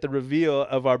we get the reveal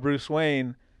of our Bruce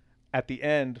Wayne at the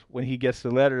end when he gets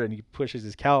the letter and he pushes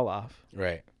his cowl off,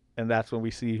 Right. and that's when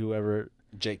we see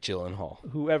Jake Gyllenhaal.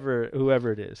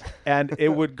 whoever it is, and it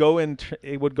would go in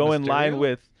line Mysterio?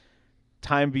 with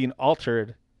time being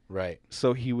altered, Right.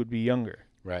 so he would be younger.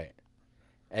 Right.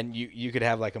 And you could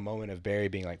have like a moment of Barry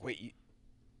being like, "Wait,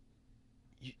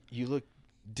 you look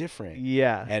different."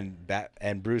 Yeah.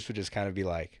 And Bruce would just kind of be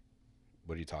like,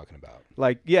 "What are you talking about?"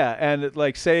 Like, yeah, and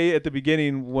like say at the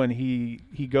beginning when he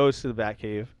goes to the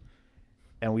Batcave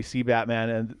and we see Batman,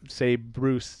 and say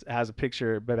Bruce has a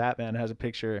picture, but Batman has a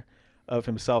picture of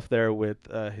himself there with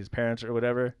his parents or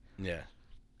whatever, Yeah.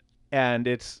 and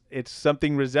it's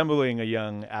something resembling a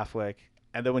young Affleck,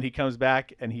 and then when he comes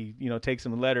back and he takes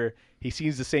him a letter, he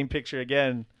sees the same picture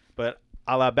again, but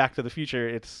a la Back to the Future,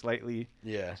 it's slightly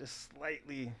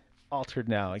altered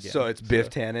now again. So it's Biff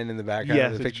Tannen in the background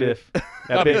Yes, of the it's picture. Biff.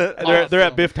 At Biff. They're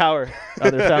at Biff Tower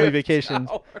on their family vacations.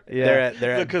 Yeah.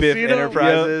 They're at The Biff casino?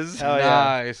 Enterprises. Yep. Oh,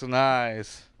 yeah.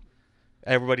 Nice.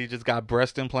 Everybody just got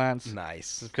breast implants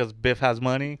Nice. because Biff has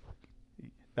money.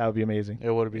 That would be amazing.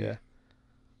 It would be. Yeah.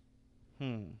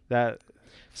 That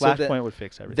So Flashpoint would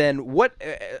fix everything. Then what?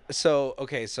 So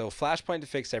Flashpoint to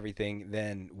fix everything.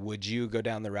 Then would you go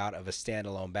down the route of a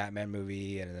standalone Batman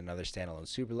movie and another standalone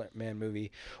Superman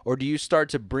movie, or do you start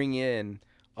to bring in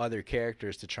other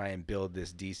characters to try and build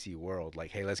this DC world? Like,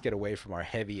 hey, let's get away from our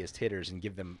heaviest hitters and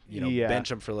give them, bench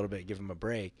them for a little bit, give them a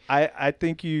break. I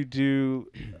think you do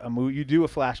a movie. You do a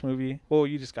Flash movie. Well,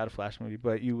 you just got a Flash movie,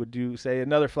 but you would do say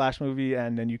another Flash movie,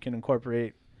 and then you can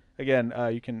incorporate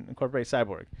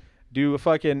Cyborg. Do a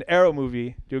fucking Arrow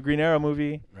movie. Do a Green Arrow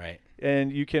movie. Right. And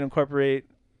you can incorporate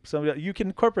somebody. You can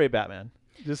incorporate Batman.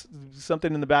 Just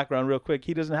something in the background, real quick.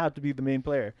 He doesn't have to be the main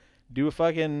player. Do a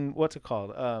fucking what's it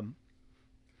called?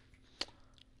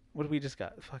 What do we just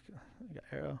got? Fucking we got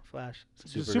Arrow, Flash,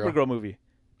 Supergirl movie.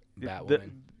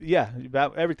 Batwoman.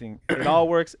 Everything. It all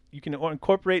works. You can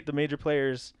incorporate the major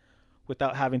players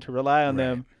without having to rely on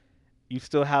them. You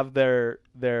still have their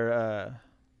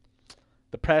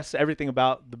the press, everything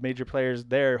about the major players.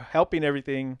 They're helping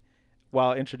everything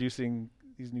while introducing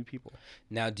these new people.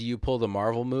 Now, do you pull the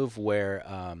Marvel move where,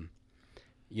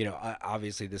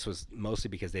 obviously this was mostly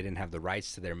because they didn't have the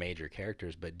rights to their major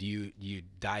characters, but do you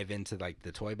dive into like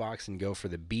the toy box and go for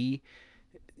the B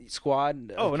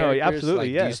squad? Oh no, absolutely,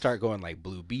 like, yes. Do you start going like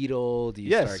Blue Beetle? Do you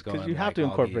Yes, start going because you have like, to all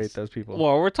incorporate these- those people.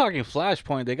 well, we're talking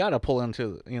Flashpoint. They gotta pull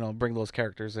into bring those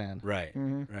characters in. Right,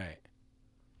 Mhm. right.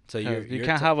 So You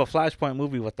can't have a Flashpoint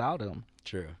movie without him.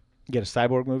 true. Get a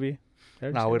Cyborg movie.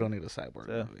 No, we don't need a Cyborg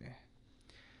So- movie.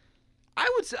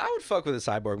 I would fuck with a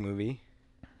Cyborg movie.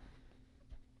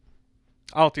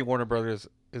 I don't think Warner Brothers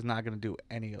is not gonna do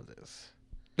any of this.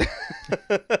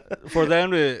 For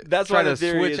them to That's try why to the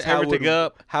theory switch is how everything would,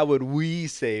 up, How would we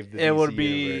save the it would DC be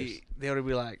universe? they would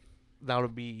be like that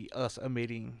would be us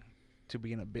admitting to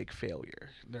being a big failure.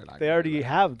 They're not. They gonna do already that.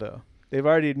 have though. They've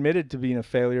already admitted to being a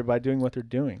failure by doing what they're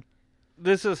doing.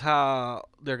 This is how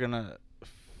they're gonna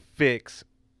fix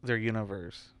their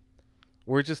universe.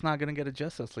 We're just not gonna get a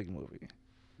Justice League movie.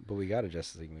 But we got a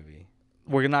Justice League movie.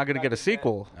 We're not gonna get a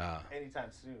sequel. Anytime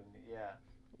soon, yeah.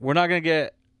 We're not gonna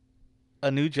get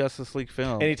a new Justice League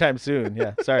film Anytime soon,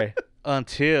 yeah. Sorry.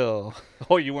 until.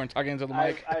 Oh, you weren't talking into the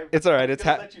mic. It's all right. It's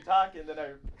let you talk, and then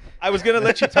I was gonna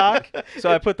let you talk,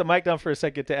 so I put the mic down for a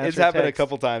second to answer. It's happened a text.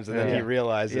 couple times, and then Yeah. he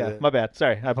realized Yeah, it. my bad.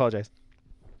 Sorry, I apologize.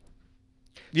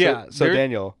 Yeah. So they're-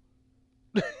 Daniel,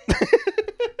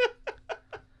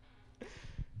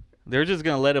 They're just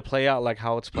gonna let it play out like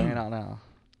how it's playing out now.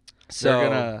 so They're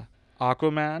gonna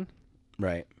Aquaman,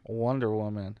 right, Wonder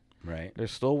Woman. right, They're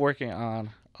still working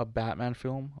on a Batman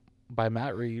film by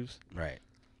Matt Reeves. right.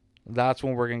 That's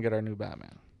when we're gonna get our new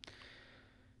Batman.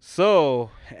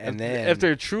 So, And if, then if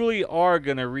they truly are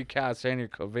gonna recast Henry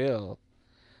Cavill,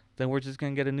 then we're just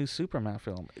gonna get a new Superman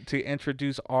film to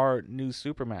introduce our new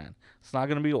Superman. It's not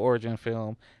gonna be an origin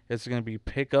film. It's gonna be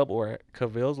pick up where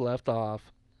Cavill's left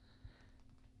off.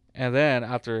 And then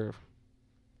after,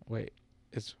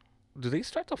 do they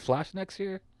start the Flash next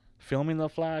year? Filming the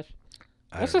Flash?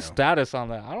 I What's the don't know. status on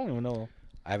that? I don't even know.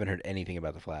 I haven't heard anything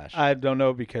about the Flash. I don't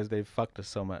know because they've fucked us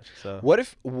so much. So What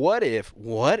if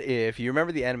you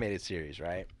remember the animated series,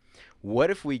 right? What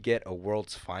if we get a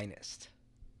World's Finest,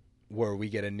 where we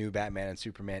get a new Batman and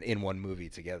Superman in one movie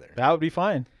together? that would be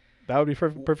fine. That would be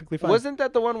perfectly fine. Wasn't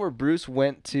that the one where Bruce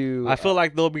went to? I feel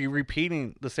like they'll be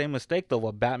repeating the same mistake though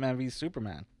with Batman v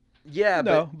Superman. yeah,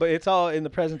 No, but it's all in the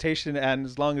presentation, and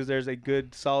as long as there's a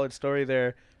good, solid story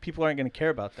there, people aren't going to care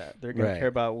about that. They're going Right. to care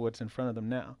about what's in front of them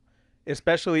now,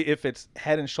 especially if it's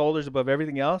head and shoulders above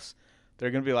everything else.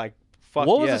 they're gonna be like, "Fuck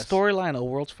What was yes." the storyline of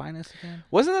World's Finest again?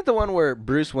 Wasn't that the one where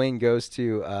Bruce Wayne goes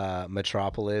to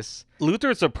Metropolis?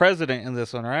 Luther's the president in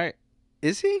this one, right?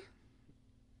 Is he?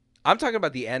 I'm talking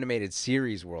about the animated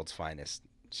series World's Finest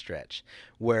stretch,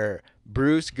 where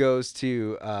Bruce goes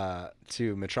to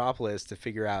Metropolis to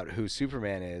figure out who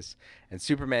Superman is, and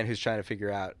Superman who's trying to figure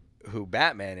out who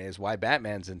Batman is, why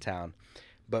Batman's in town.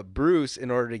 But Bruce,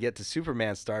 in order to get to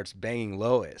Superman, starts banging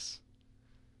Lois.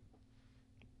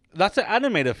 That's an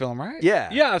animated film, right? Yeah.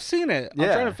 Yeah, I've seen it. I'm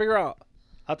Yeah. trying to figure out.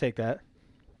 I'll take that.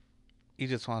 You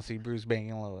just want to see Bruce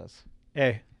banging Lois.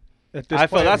 Hey, at this I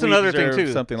feel point, that's we another thing, deserve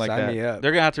too. Something like Sign that. me up.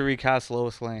 They're gonna have to recast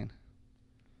Lois Lane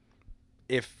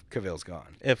If Cavill's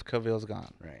gone. if Cavill's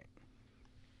gone. Right.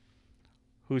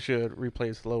 Who should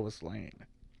replace Lois Lane?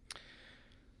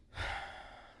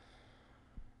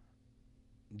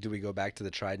 Do we go back to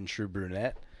the tried and true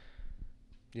brunette?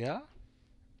 Yeah.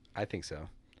 I think so.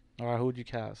 All right. Who would you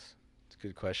cast? It's a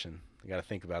good question. I got to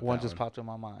think about One that just one. popped in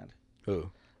my mind. Who?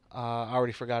 I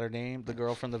already forgot her name. The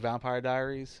girl from the Vampire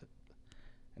Diaries,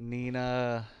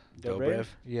 Nina. Dobrev?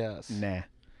 Yes. Nah.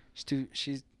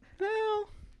 She's well.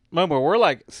 Remember, we're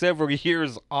like several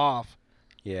years off.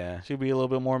 Yeah. She'd be a little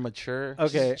bit more mature.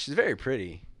 Okay. She's very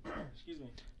pretty.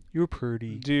 You're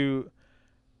pretty. Do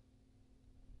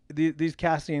these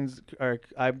castings are?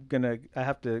 I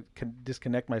have to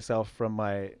disconnect myself from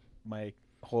my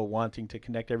whole wanting to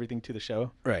connect everything to the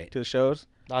show, Right. to the shows,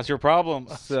 That's your problem.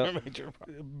 That's So- your major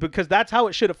problem. because that's how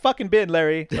it should have fucking been,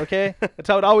 Larry. Okay, that's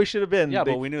how it always should have been. Yeah,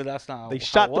 they, but we knew that's not. they how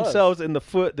shot it was. themselves in the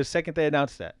foot the second they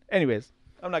announced that. Anyways,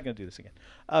 I'm not gonna do this again.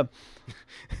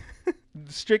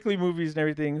 Strictly movies and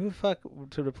everything. Who the fuck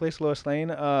to replace Lois Lane?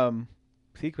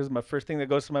 See, because my first thing that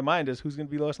goes to my mind is who's gonna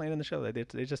be Lois Lane in the show.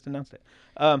 They just announced it.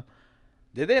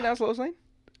 Did they announce Lois Lane?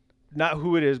 Not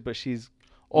who it is, but she's.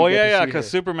 Oh we get to yeah, see because her.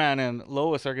 Superman and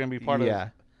Lois are gonna be part Yeah. of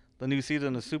the new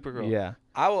season of Supergirl. Yeah.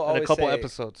 I will And a always couple say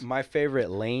episodes. my favorite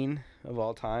Lane of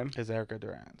all time. Is Erica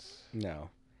Durance. No.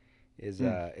 Is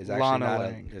actually Lana not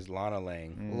Lang. is Lana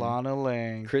Lang. Lana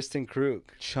Lang. Kristen Krug.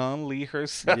 Chun-Li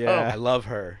herself. Yeah. I love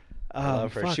her. I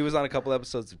love her. fuck. She was on a couple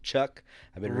episodes of Chuck.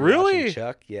 I've been Really? rewatching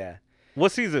Chuck. Yeah.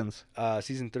 What seasons?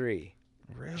 Season 3.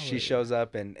 Really? She shows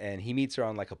up and he meets her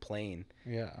on like a plane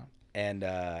Yeah.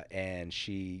 and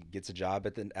she gets a job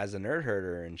as a nerd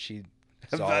herder and she's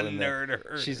The all in nerd the,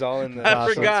 herder. she's all in the I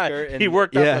short forgot. skirt and- He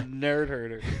worked yeah. out the nerd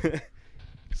herder.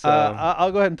 So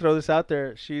I'll go ahead and throw this out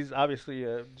there. She's obviously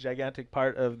a gigantic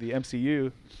part of the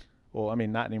MCU. Well, I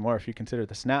mean, not anymore if you consider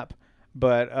the snap.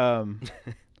 But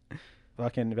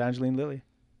fucking Evangeline Lilly.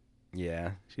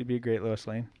 yeah, She'd be a great Lois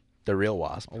Lane. the real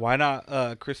Wasp. Why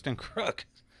not Kristen Krug?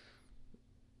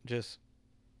 Just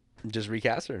Just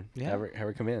recast her. Yeah. Have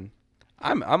her come in.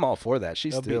 I'm all for that.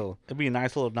 She's it'd be a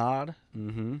nice little nod.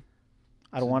 Mm-hmm.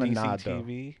 I don't want to DC nod though.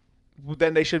 TV. Well,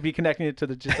 then they should be connecting it to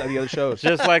the other shows.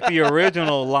 Just like the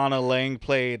original Lana Lang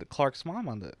played Clark's mom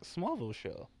on the Smallville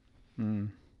show. Mm.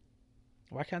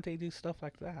 Why can't they do stuff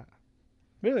like that?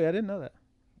 Really, I didn't know that.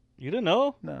 You didn't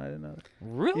know? No, I didn't know that.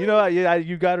 Really? You know,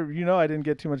 you got to. You know, I didn't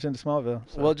get too much into Smallville.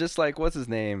 So. Well, just like what's his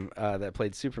name that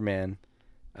played Superman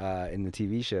in the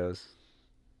TV shows.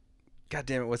 God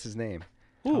damn it, what's his name?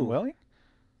 Tom Welling?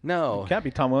 No, It can't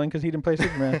be Tom Welling because he didn't play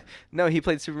Superman. no, he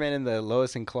played Superman in the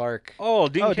Lois and Clark. Oh,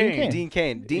 Dean Oh, Dean Cain. Cain. Dean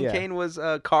Cain. Dean Yeah. Cain was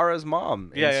Kara's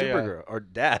mom in Yeah, yeah, Supergirl or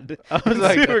dad. I was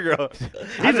like, Supergirl.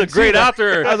 He's a great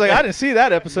actor. I was like, I didn't see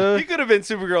that episode. He could have been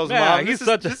Supergirl's Yeah, mom. he's This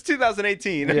such a- is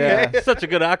 2018. Yeah. Okay? He's such a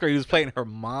good actor. He was playing her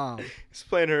mom. He's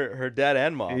playing her dad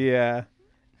and mom. Yeah.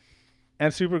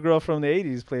 And Supergirl from the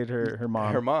 80s played her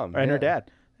mom. Her mom, And yeah. her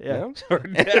dad. Yeah. Her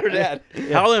dad.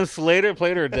 Helen Slater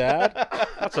played her dad.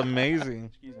 That's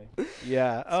amazing.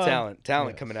 Yeah. It's talent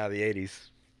yes. coming out of the 80s.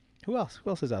 Who else?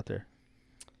 Who else is out there?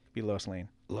 Be Lois Lane.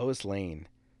 Lois Lane.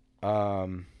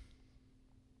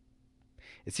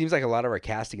 It seems like a lot of our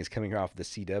casting is coming off the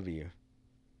CW.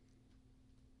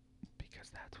 Because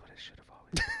that's what it should have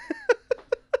always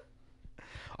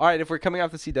All right, if we're coming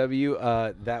off the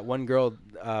CW, that one girl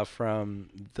from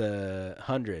the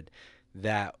 100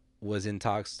 that was in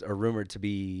talks or rumored to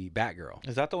be Batgirl.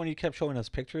 Is that the one you kept showing us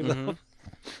pictures Mhm. of?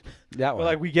 That We're one.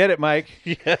 like, we get it, Mike.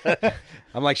 Yeah.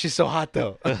 I'm like, she's so hot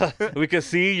though. We could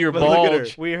see your But look at her.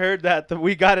 bulge. We heard that.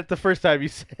 We got it the first time you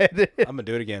said it. I'm gonna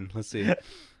do it again. Let's see.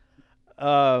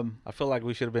 I feel like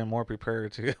we should have been more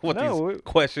prepared to what No, these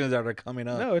questions that are coming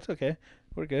up. No, it's okay.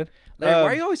 We're good. Larry, why Um,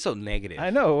 are you always so negative? I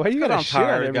know. Why you Because gotta I'm shit on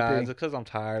tired, everything? guys. Because I'm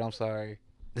tired. I'm sorry.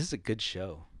 This is a good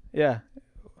show. Yeah.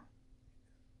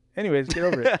 Anyways, get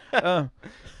over it.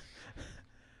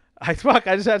 I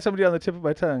just had somebody on the tip of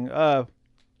my tongue.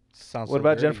 Sounds What so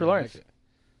about dirty. Jennifer I Lawrence? like it.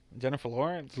 Jennifer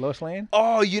Lawrence. Lois Lane.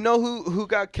 Oh, you know who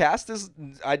got cast as?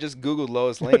 I just googled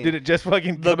Lois Lane. Did it just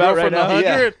fucking The come girl out right from the now?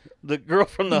 100. The girl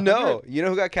from the No, 100? you know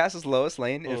who got cast as Lois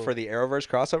Lane Who? for the Arrowverse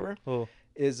crossover? Oh.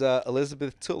 Is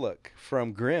Elizabeth Tulloch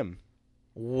from Grimm.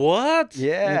 What?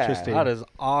 Yeah, Interesting. That is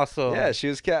awesome. Yeah,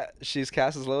 she's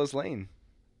cast as Lois Lane.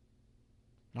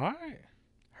 All right.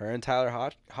 Her and Tyler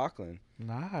Hoechlin.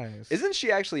 Nice. Isn't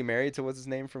she actually married to what's his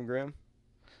name from Grimm?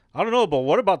 I don't know, but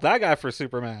what about that guy for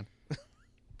Superman?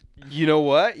 You know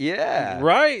what? Yeah.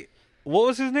 Right? What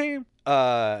was his name?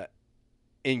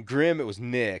 In Grimm it was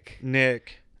Nick.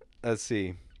 Nick. Let's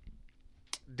see.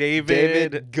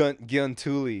 David.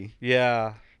 Giuntuli.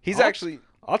 Yeah. He's I'll- actually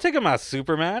I'll take him as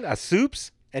Superman. As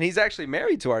Soups. and he's actually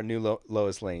married to our new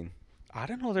Lois Lane. I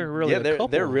didn't know they were really yeah, a they're couple.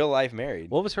 they're real life married.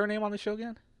 What was her name on the show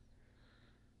again?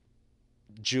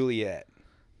 Juliet.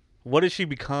 What did she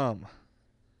become?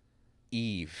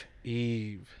 Eve.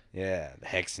 Eve. Yeah, the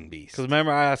Hexen Beast. Because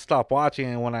remember, I stopped watching,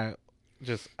 and when I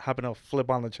just happened to flip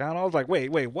on the channel, I was like, wait,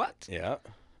 what? Yeah.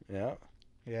 Yeah.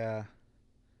 Yeah.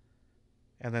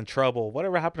 And then Trouble.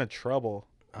 Whatever happened to Trouble?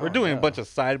 We're Oh, doing no. a bunch of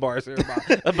sidebars here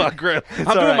about Grimm. I'm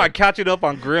all doing right. my catching up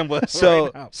on Grimm. So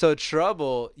right now. so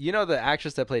Trouble, you know the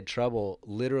actress that played Trouble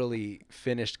literally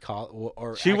finished college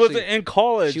or She actually, wasn't in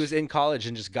college. She was in college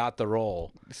and just got the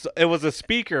role So it was a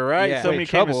speaker, right? Yeah. Somebody Wait,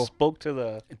 came Trouble? and spoke to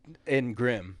the. in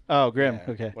Grimm. Oh, Grimm.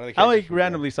 Yeah, Okay. one of the I characters like from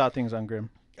randomly saw things on Grimm.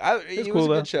 It cool, was a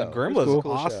though. good show. Grimm It was a cool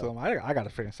show. awesome. I got to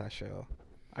finish that show.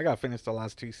 I got to finish the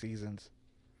last 2 seasons.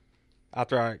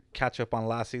 After I catch up on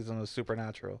last season of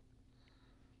Supernatural.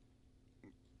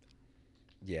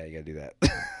 Yeah, you gotta do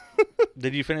that.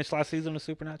 Did you finish last season of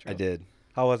Supernatural? I did.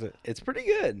 How was it? It's pretty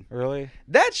good. Really?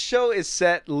 That show is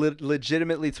set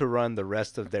legitimately to run the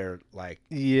rest of their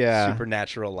Yeah.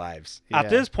 supernatural lives. Yeah.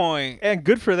 At this point, And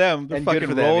good for them. They're And good fucking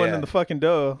for them, rolling yeah. in the fucking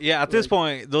dough. yeah, at this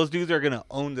point, those dudes are gonna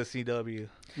own the CW.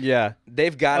 Yeah.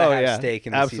 They've got to Oh, have yeah. stake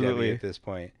in the Absolutely. CW at this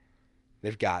point.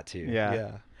 They've got to. Yeah.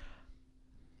 Yeah.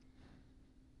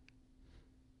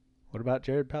 What about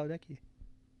Jared Padalecki?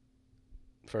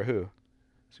 For who?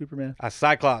 Superman. As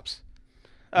Cyclops.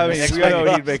 I mean, Next we know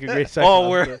Cyclops. he'd make a great Cyclops. Oh,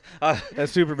 we're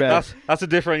that's Superman. that's a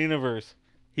different universe.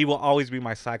 He will always be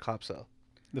my Cyclops, though.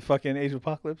 The fucking Age of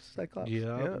Apocalypse Cyclops.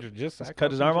 Yeah, Yeah. just Just Cyclops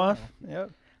cut his in arm off. general.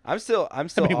 Yep. I'm still I mean,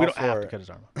 all we don't for. have to cut his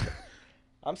arm off.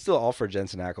 I'm still all for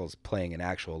Jensen Ackles playing an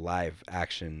actual live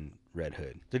action Red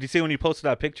Hood Did you see when you posted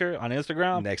that picture on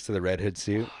Instagram? next to the Red Hood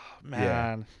suit.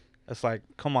 Man, it's like,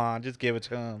 come on, just give it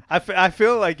to him. I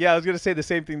feel like, yeah, I was going to say the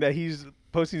same thing, that he's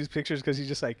posting these pictures because he's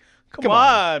just like, come Come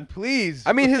on, please.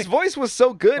 I mean, his voice was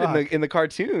so good Fuck. in the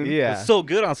cartoon. yeah. It's so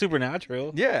good on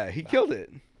Supernatural. Yeah, he killed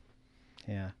it.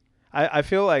 Yeah. I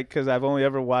feel like, because I've only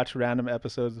ever watched random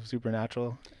episodes of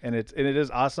Supernatural, and it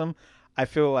is awesome. I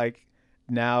feel like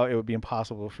now it would be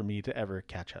impossible for me to ever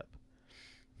catch up.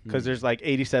 Because there's like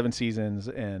 87 seasons,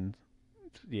 and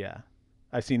yeah,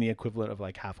 I've seen the equivalent of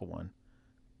like half of one.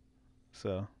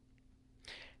 So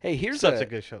Hey, here's Such a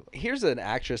good show. Here's an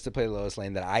actress to play Lois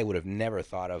Lane that I would have never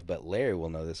thought of, but Larry will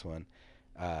know this one.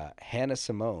 Hannah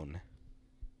Simone.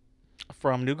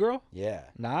 From New Girl? Yeah,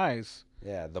 Nice.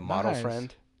 yeah, the model Nice.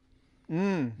 friend.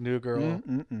 New Girl.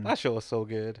 That show was so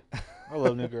good. I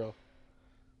love New Girl.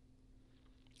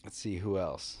 Let's see who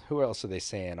else. Who else are they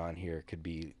saying on here could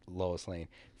be Lois Lane?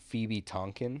 Phoebe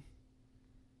Tonkin,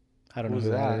 I don't know Who's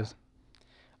who that that? is.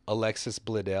 Alexis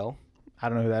Bledel. I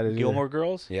don't know who that is. Gilmore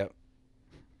Girls? Yep.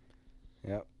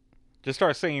 Yep. Just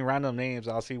start saying random names.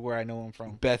 I'll see where I know them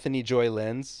from. Bethany Joy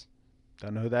Lenz.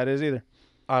 Don't know who that is either.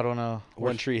 I don't know.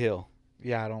 One Tree Hill.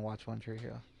 Yeah, I don't watch One Tree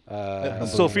Hill. Sophia.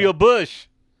 Sophia Bush.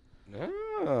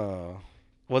 Oh,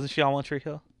 Wasn't she on One Tree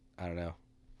Hill? I don't know.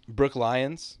 Brooke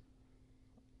Lyons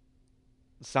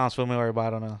Sounds familiar, but I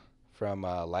don't know. from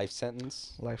Life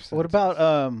Sentence. Life Sentence. What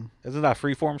about Isn't that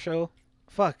Freeform show?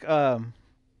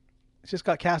 it just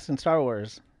got cast in Star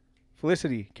Wars.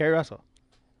 Felicity, Carrie Russell.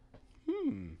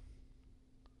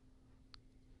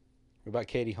 What about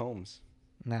Katie Holmes?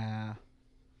 Nah.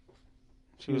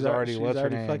 She She's was already, what's her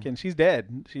name? fucking. She's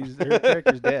dead. Her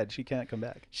character's dead. She can't come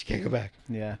back. She can't go back.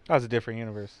 Yeah, That was a different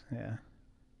universe. yeah.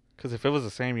 Because if it was the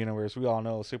same universe, we all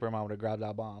know Superman would have grabbed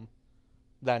that bomb.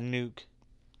 That nuke.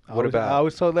 What about- I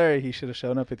always told Larry he should have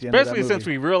shown up at the end Especially of that since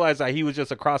movie. we realized that he was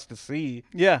just across the sea.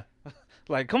 Yeah,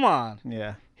 Like, come on.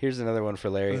 yeah. Here's another one for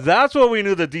Larry. That's when we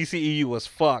knew the DCEU was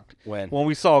fucked. When? When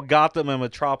we saw Gotham and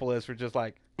Metropolis were just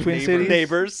like Twin neighbors. Cities?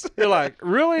 Neighbors. You're like,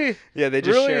 really? Yeah, they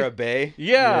just Really? share a bay.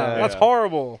 Yeah, that's Yeah.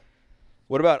 horrible.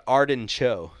 What about Arden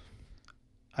Cho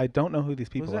I don't know who these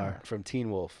people Who's that? are. from Teen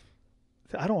Wolf?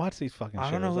 I don't watch these fucking shows.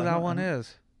 I don't know who that one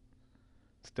is.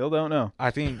 Still don't know.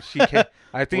 I think she came.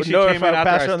 I think Wouldn't she know came if in I after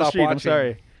passed I her on the stopped street. watching. I'm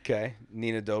sorry. Okay.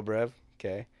 Nina Dobrev.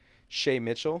 Okay. Shay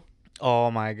Mitchell. Oh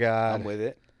my I'm god. with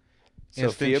it.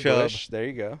 Instant Sophia chub. Bush. There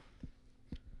you go.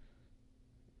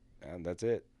 And that's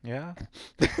it. Yeah.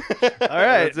 All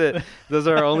right. That's it. Those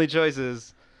are our only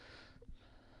choices.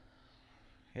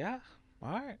 Yeah.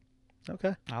 All right.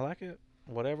 Okay. I like it.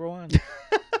 Whatever one.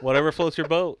 Whatever floats your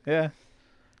boat. Yeah.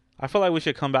 I feel like we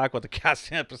should come back with a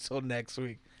casting episode next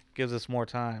week. Gives us more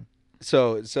time.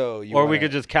 So you Or we wanna-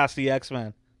 could just cast the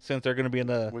X-Men since they're going to be in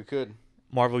the we could.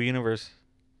 Marvel Universe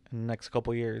in the next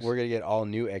couple years. We're gonna get all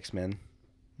new X-Men.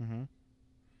 hmm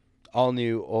All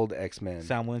new old X-Men.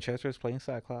 Sam Winchester is playing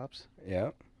Cyclops.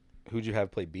 Yeah. Who'd you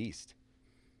have play Beast?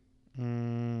 I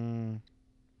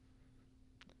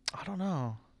don't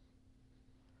know.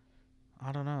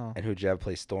 And who'd you have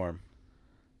play Storm?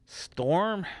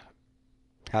 Storm?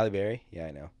 Halle Berry? Yeah,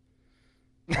 I know.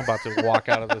 I'm about to walk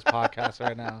out of this podcast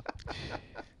right now.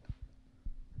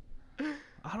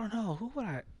 I don't know. Who would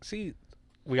I see?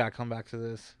 We gotta come back to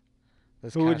this.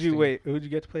 Who would you casting. Who would you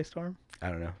get to play Storm? I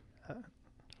don't know. who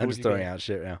I'm would just you throwing get? out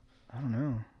shit now. I don't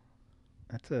know.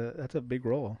 That's a big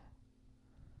role.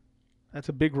 That's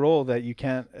a big role that you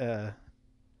can't.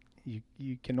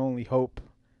 You can only hope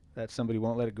that somebody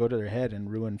won't let it go to their head and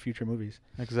ruin future movies.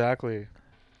 Exactly.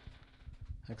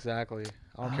 I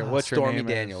don't care what your Stormy name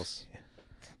Daniels. is.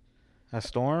 A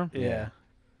Storm? Yeah.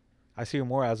 I see her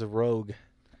more as a rogue.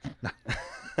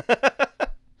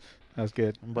 That was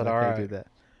good. But I like how you alright. did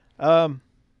that.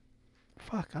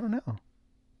 Fuck, I don't know.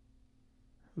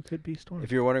 Who could be Storm?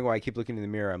 If you're wondering why I keep looking in the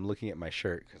mirror, I'm looking at my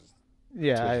shirt. 'Cause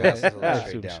yeah, I Twitch passes a little I straight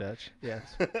assume down. such.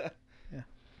 Yes. Yeah.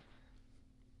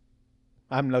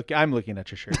 I'm looking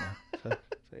at your shirt now. So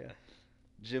yeah.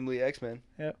 Jim Lee X-Men.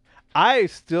 I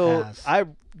still Pass. I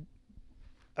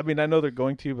mean I know they're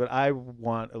going to, but I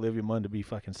want Olivia Munn to be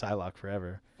fucking Psylocke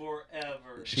forever.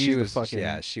 Forever. She's the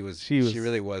fucking- she was she was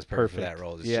really was perfect for that perfect.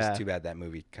 role. It's Yeah. just too bad that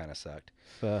movie kind of sucked.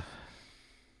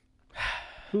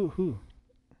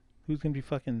 Who's gonna be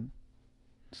fucking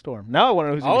Storm? Now I want to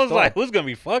know who's I gonna be was Storm. like, who's gonna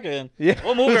be fucking? Yeah.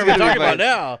 What movie are we gonna be talking about fucking?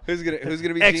 now? Who's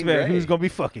gonna be Jean X-Men, Grey? who's gonna be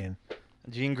fucking?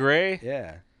 Jean Grey?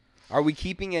 Yeah. Are we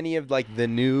keeping any of like the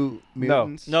new No.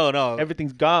 mutants? No.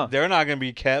 Everything's gone. They're not gonna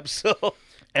be kept. So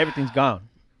Everything's gone.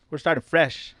 We're starting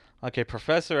fresh. okay,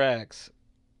 Professor X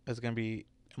is gonna be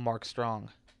Mark Strong.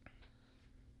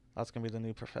 That's gonna be the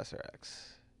new Professor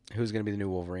X. Who's gonna be the new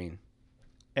Wolverine?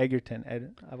 Egerton.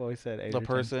 I've always said Egerton. The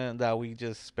person that we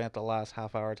just spent the last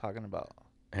half hour talking about,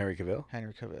 Henry Cavill.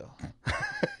 Henry Cavill.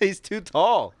 He's too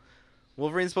tall.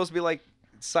 Wolverine's supposed to be like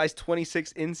size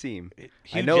 26 inseam.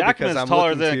 Hugh know because Jackman's I'm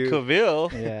taller looking than to-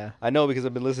 Cavill. Yeah. I know because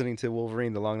I've been listening to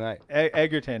Wolverine: The Long Night.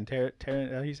 Egerton.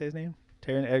 Taron. How do you say his name?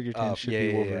 Taron Egerton should yeah, be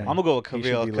yeah, Wolverine. yeah. I'm gonna go with He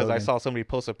should Cavill be because I Logan. saw somebody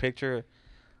post a picture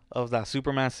of that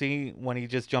Superman scene when he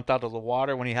just jumped out of the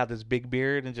water when he had this big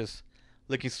beard and just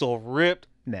looking so ripped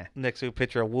Nah. next to a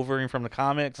picture of Wolverine from the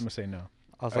comics. I'm gonna say no.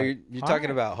 I was Are like, you talking "Alright."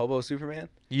 about Hobo Superman?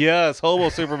 Yes, Hobo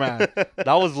Superman.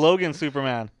 That was Logan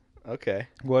Superman. Okay.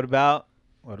 What about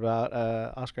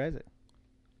Oscar Isaac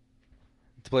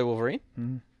To play Wolverine?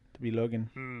 to be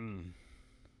Logan?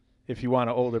 If you want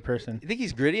an older person, You think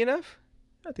he's gritty enough?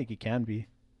 I think he can be.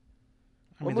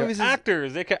 I What mean, they're movies is-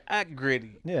 actors. They can act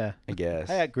gritty. Yeah. I guess.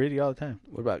 I act gritty all the time.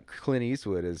 What about Clint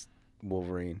Eastwood as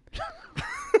Wolverine?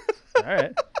 All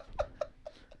right.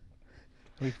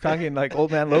 We talking like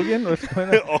old man Logan? What's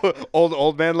going on?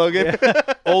 old man Logan?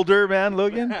 Older man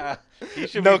Logan? He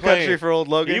should No be playing, Country for Old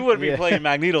Logan? He would be Yeah. playing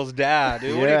Magneto's dad,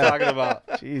 dude. What are Yeah. you talking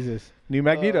about? Jesus. New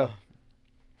Magneto.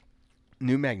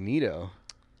 New Magneto.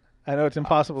 I know it's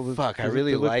impossible to, Fuck, I to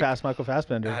really look like- past Michael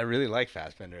Fassbender. I really like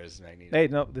Fassbender as Magneto. Hey,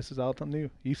 no, this is all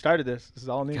new. You started this. This is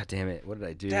all new. God damn it. What did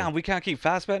I do? Damn, we can't keep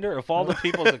Fassbender if all the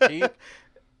people to keep.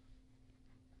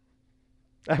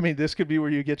 I mean, this could be where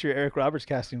you get your Eric Roberts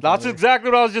casting. That's from. exactly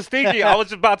what I was just thinking. I was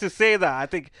just about to say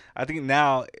that. I think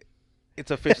now it's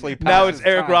officially passed. Now it's his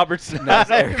Eric time. Roberts.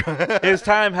 His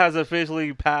time has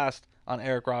officially passed on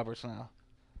Eric Roberts now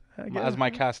I get as it.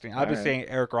 my casting. I've been Alright. saying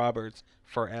Eric Roberts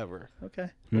forever. Okay.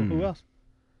 Well, who else?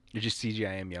 Did you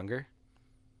CGI him younger?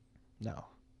 No.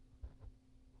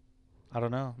 I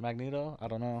don't know. Magneto? I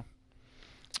don't know.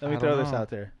 Let me I throw don't this know. out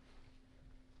there.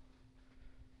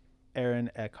 Aaron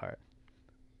Eckhart.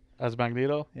 As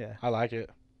Magneto? Yeah. I like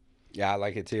it. Yeah, I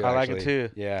like it too. I like it actually. too.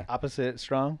 Yeah, Opposite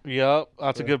strong. Yep.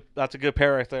 That's a good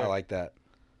pair right there. I like that.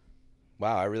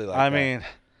 Wow, I really like I that. mean,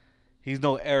 he's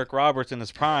no Eric Roberts in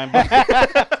his prime. But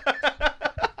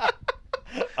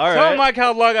All tell right. Mike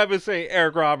how long I've been saying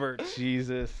Eric Roberts.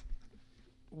 Jesus.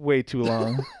 Way too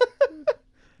long.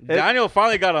 Daniel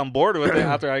finally got on board with it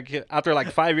after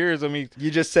like 5 years of me. you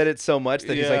just said it so much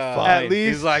that he's like, Yeah. fine. At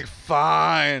least- He's like,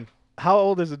 fine. How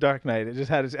old is The Dark Knight? It just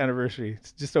had its anniversary.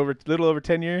 It's just little over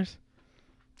 10 years.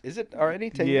 Is it already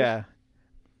 10 years?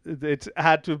 Yeah, it's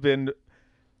had to have been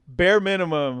bare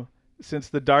minimum since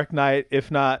The Dark Knight, if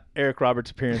not Eric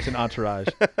Roberts' appearance in Entourage,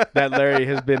 that Larry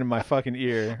has been in my fucking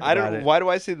ear. I about don't. it. Why do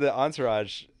I see the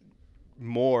Entourage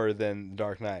more than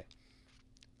Dark Knight?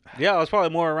 Yeah, it was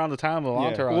probably more around the time of Yeah.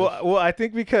 Entourage. Well, I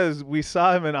think because we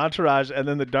saw him in Entourage, and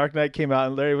then The Dark Knight came out,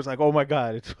 and Larry was like, "Oh my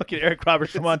god, it's fucking Eric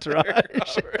Roberts from Entourage."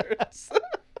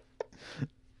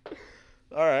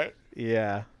 All right.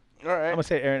 Yeah, All right. I'm gonna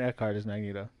say Aaron Eckhart is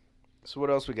Magneto. So what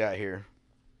else we got here?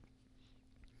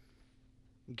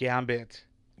 Gambit,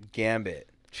 Gambit.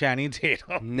 Channing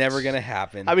Tatum. Never gonna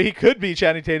happen. I mean, he could be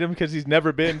Channing Tatum because he's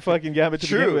never been fucking Gambit to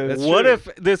True, begin with. that's What true.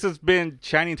 if this has been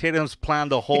Channing Tatum's plan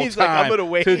the whole He's like, time "I'm gonna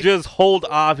wait." to just hold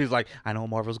off? He's like, I know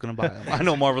Marvel's gonna buy him. I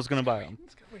know Marvel's gonna buy him.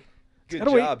 Good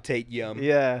Gotta wait. job, Tate Yum.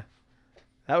 Yeah,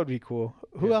 that would be cool.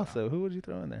 Who Yeah. else though? Who would you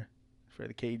throw in there for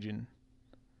the Cajun?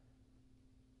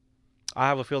 I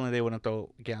have a feeling they wouldn't throw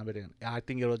Gambit in. I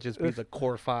think it'll just be the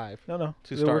core five. No.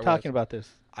 To We're start talking with. about this.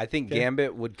 I think Okay.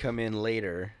 Gambit would come in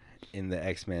later in the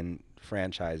X-Men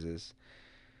franchises.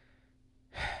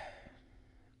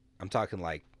 I'm talking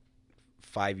like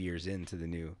 5 years into the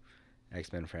new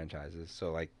X-Men franchises.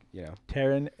 So like, you know,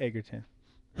 Taron Egerton.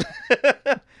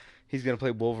 he's going to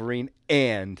play Wolverine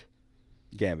and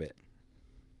Gambit.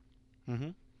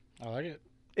 I like it.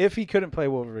 If he couldn't play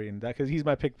Wolverine, because he's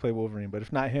my pick to play Wolverine. But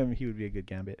if not him, he would be a good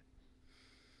Gambit.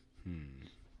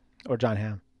 Or John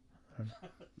Hamm.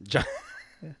 John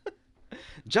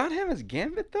John Hamm is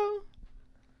Gambit though?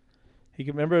 He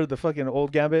can remember the fucking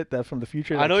old Gambit that from the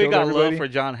future. I that know you killed got everybody? love for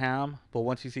John Hamm, but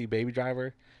once you see Baby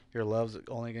Driver, your love's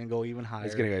only gonna go even higher.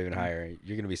 It's going to go even higher.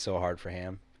 You're going to be so hard for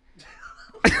Ham.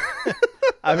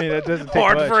 I mean, it doesn't take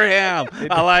Hard much. for him.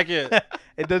 I like it.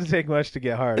 It doesn't take much to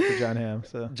get hard for John Hamm.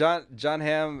 So John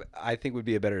Hamm, I think, would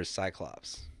be a better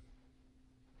Cyclops.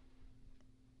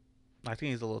 I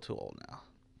think he's a little too old now.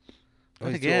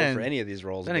 Well, Then he's too old again, for any of these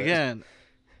roles. Then but- again,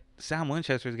 Sam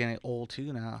Winchester's getting old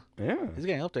too now. yeah. He's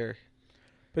getting up there.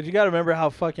 But you got to remember how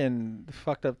fucking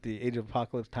fucked up the Age of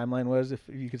Apocalypse timeline was. If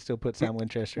you could still put Sam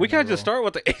Winchester. We in that can't just role. start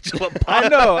with the Age of Apocalypse. I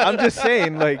know. I'm just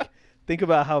saying. Like, think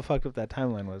about how fucked up that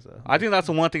timeline was, though. I think that's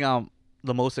the one thing I'm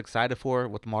the most excited for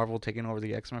with Marvel taking over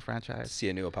the X-Men franchise. See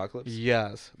a new Apocalypse?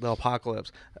 Yes, the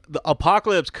Apocalypse. The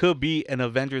Apocalypse could be an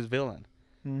Avengers villain.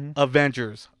 Mhm.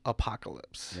 Avengers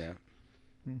Apocalypse.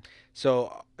 Yeah.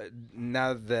 So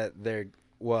now that they're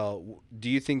do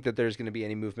you think that there's going to be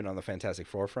any movement on the Fantastic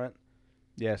Four front?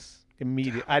 Yes,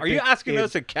 immediately. Are you asking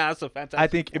us to cast a Fantastic I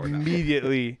think Four now?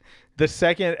 immediately, the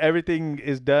second everything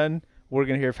is done, we're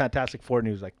gonna hear Fantastic Four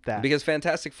news like that. Because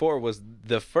Fantastic Four was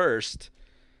the first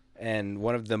and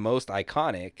one of the most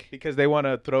iconic. Because they want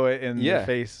to throw it in Yeah. the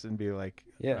face and be like,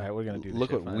 Yeah, all right, we're gonna do this. Look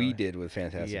shit what finally. we did with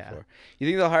Fantastic Yeah. Four. You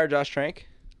think they'll hire Josh Trank?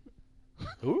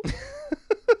 Who?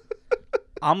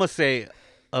 I'm gonna say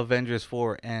Avengers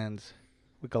 4 ends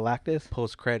With Galactus.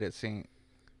 post-credit scene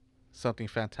something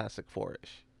Fantastic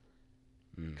Four-ish.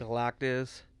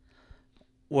 Galactus,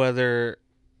 whether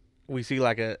we see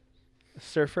like a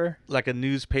Surfer.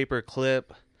 newspaper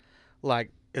clip,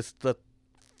 like it's the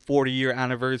 40-year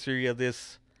anniversary of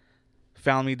this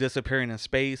family disappearing in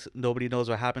space. Nobody knows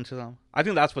what happened to them. I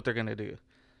think that's what they're gonna do.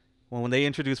 When they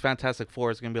introduce Fantastic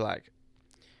Four, it's gonna be like,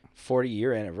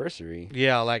 40-year anniversary.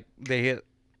 yeah, like they hit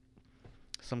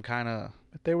some kind of.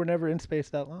 But they were never in space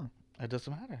that long. It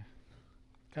doesn't matter.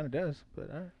 Kind of does, but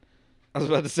all right. I was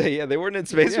about to say, yeah, they weren't in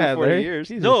space Yeah, for 40 Larry. years.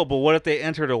 Jesus. No, but what if they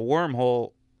entered a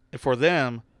wormhole? For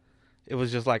them, it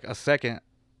was just like a second.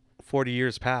 40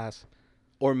 years pass.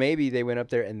 Or maybe they went up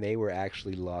there and they were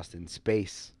actually lost in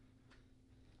space.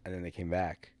 And then they came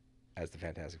back as the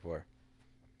Fantastic Four.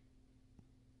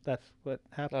 That's what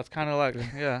happened. That's kind of like,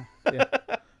 yeah.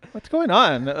 What's going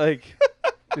on? Like,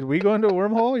 did we go into a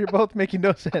wormhole? You're both making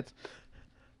no sense.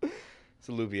 It's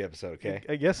a Luby episode, okay?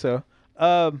 I guess so.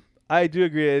 I do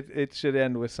agree. It should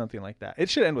end with something like that. It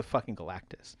should end with fucking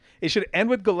Galactus. It should end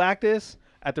with Galactus,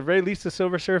 at the very least, the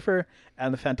Silver Surfer,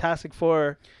 and the Fantastic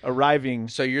Four arriving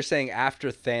So you're saying after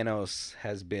Thanos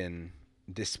has been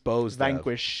disposed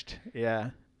vanquished. Yeah.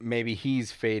 of, maybe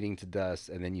he's fading to dust,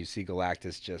 and then you see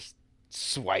Galactus just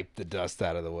swipe the dust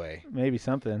out of the way. Maybe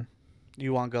something.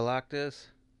 You want Galactus?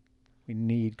 We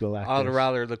need Galactus. I'd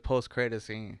rather the post-credit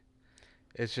scene.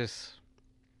 It's just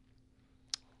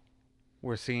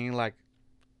we're seeing like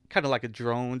kind of like a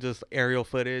drone, just aerial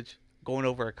footage going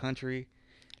over a country,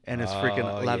 and it's freaking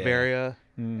Oh, yeah. Latveria.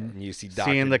 And you see Dr.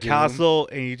 Seeing the Doom. castle,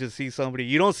 and you just see somebody.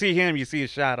 You don't see him. You see a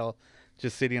shadow,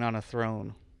 just sitting on a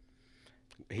throne.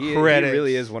 He Credits.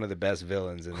 really is one of the best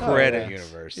villains in the Credits.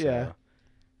 universe. Yeah. So.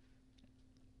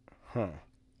 Huh.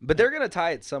 But they're going to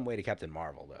tie it some way to Captain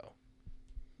Marvel, though.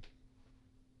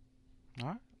 All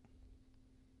right.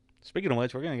 Speaking of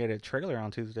which, we're gonna get a trailer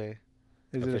on Tuesday.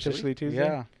 Is it Officially? officially Tuesday?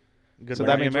 Yeah. Good So that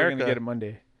Morning means we're America. gonna get it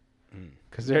Monday. Mm.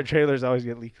 Because their trailers always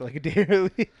get leaked like a day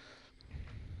early.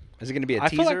 Is it going to be a I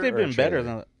teaser? feel like they've or a been better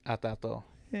trailer? than at that though.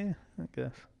 Yeah, I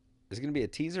guess. Is it going to be a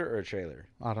teaser or a trailer?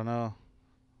 I don't know.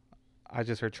 I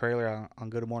just heard trailer on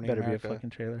Good Morning Better America. be a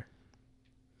fucking trailer.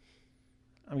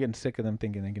 I'm getting sick of them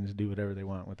thinking they can just do whatever they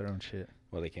want with their own shit.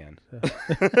 Well, they can.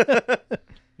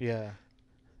 Yeah.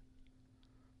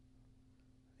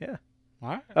 Yeah. All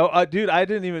right. Oh, dude,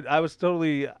 I was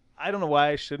totally, I don't know why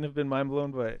I shouldn't have been mind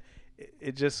blown, but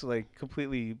it just like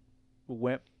completely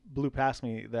blew past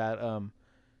me that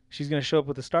she's going to show up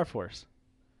with the Star Force.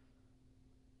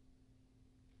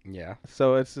 Yeah.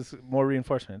 So it's just more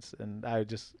reinforcements. And I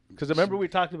just, because remember we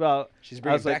talked about, She's I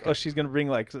bringing was like, back oh, she's going to bring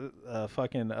like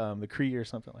fucking the Kree or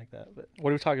something like that. But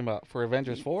What are we talking about for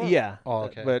Avengers 4? yeah. Oh,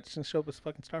 okay. But she's going to show up with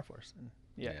fucking Star Force. And,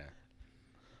 yeah.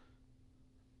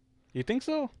 You think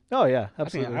so? Oh, yeah.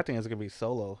 Absolutely. I think it's gonna be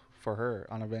Solo for her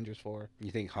on Avengers 4.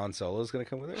 You think Han Solo is going to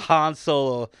come with her? Han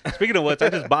Solo. Speaking of which, I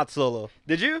just bought Solo.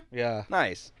 Did you? Yeah.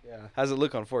 Nice. Yeah. How's it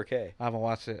look on 4K? I haven't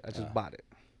watched it. I just bought it.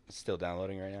 It's still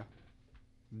downloading right now.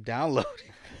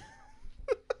 Downloading.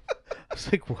 I was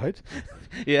like, what?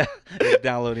 Yeah. It's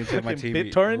downloading to my Fucking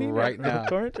TV BitTorrenting right now.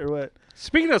 BitTorrent or what?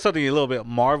 Speaking of something a little bit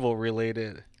Marvel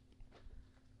related,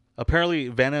 apparently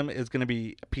Venom is gonna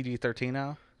be PG-13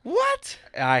 now. What?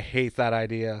 I hate that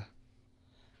idea.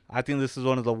 I think this is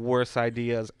one of the worst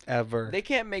ideas ever. They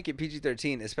can't make it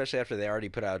PG-13, especially after they already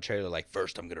put out a trailer like,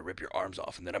 first I'm going to rip your arms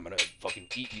off and then I'm going to fucking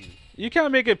eat you. You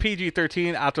can't make it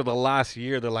PG-13 after the last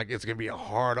year. They're like, it's going to be a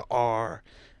hard R.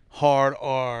 Hard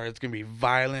R. It's going to be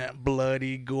violent,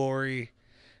 bloody, gory.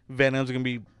 Venom's going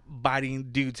to be biting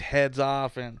dudes' heads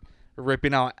off and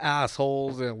ripping out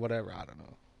assholes and whatever. I don't know.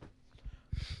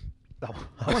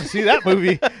 I want to see that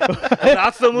movie.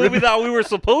 That's the movie that we were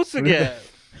supposed to get.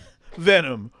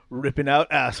 Venom ripping out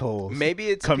assholes. Maybe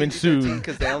it's coming PG-13 soon.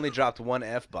 because they only dropped one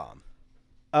F-bomb.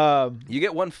 You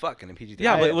get one fuck in a PG-13.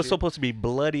 Yeah, but it was supposed to be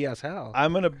bloody as hell.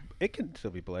 It can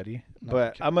still be bloody, No, but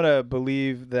it can't. I'm gonna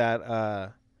believe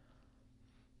that.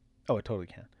 Oh, it totally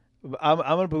can. I'm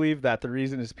gonna believe that the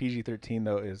reason it's PG-13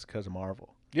 though is because of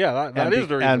Marvel. Yeah, that is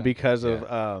the reason. and because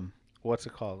of what's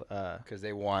it called? Because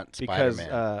they want Because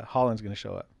Spider-Man. Holland's gonna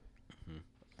show up.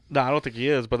 No, I don't think he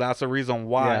is, but that's the reason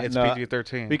why Yeah, it's no,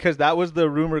 PG-13. Because that was the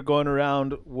rumor going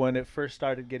around when it first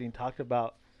started getting talked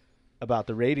about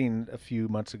the rating a few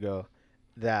months ago.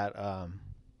 That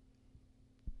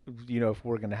if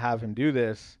we're gonna have him do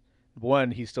this,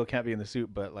 one, he still can't be in the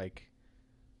suit, but like,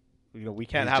 we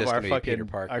can't He's have just our gonna be Peter fucking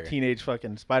Parker. our teenage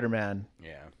fucking Spider-Man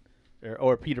Yeah.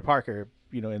 or Peter Parker,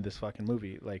 in this fucking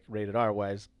movie, like rated R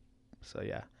wise. So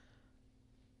yeah, I'm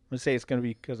gonna say it's gonna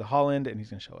be because of Holland, and he's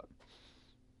gonna show up.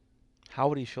 How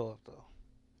would he show up though?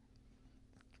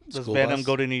 Does School Venom bus?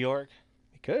 go to New York?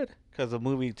 He could. Because the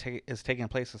movie is taking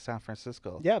place in San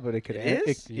Francisco. Yeah, but it could It end.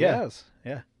 is? Yes.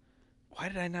 Yeah. Why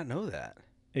did I not know that?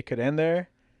 It could end there.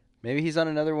 Maybe he's on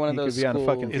another one of He those could be on a school-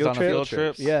 fucking He's field on a trip. field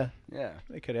trip. Yeah, Yeah.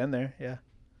 it could end there. Yeah.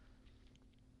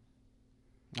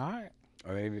 All right.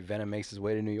 Or maybe Venom makes his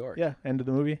way to New York. Yeah, end of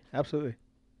the movie. Absolutely.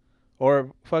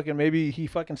 Or fucking maybe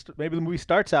maybe the movie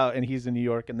starts out and he's in New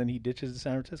York and then he ditches to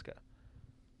San Francisco.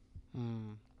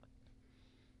 Mm.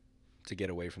 To get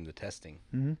away from the testing.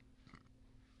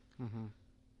 Mm-hmm. Mm-hmm.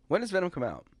 When does Venom come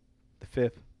out? The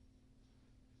 5th.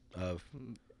 Of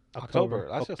October.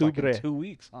 That's just like in Octubre. 2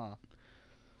 weeks, huh?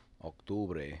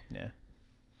 Octubre. Yeah.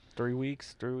 3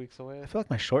 weeks. 3 weeks away. I feel like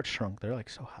my shorts shrunk. They're like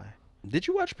so high. Did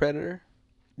you watch Predator?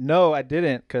 No, I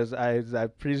didn't, because I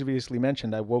previously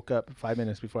mentioned I woke up 5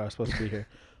 minutes before I was supposed to be here.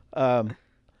 I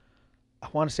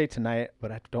want to say tonight,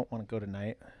 but I don't want to go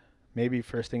tonight. Maybe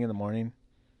first thing in the morning.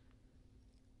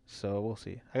 So we'll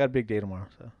see. I got a big day tomorrow,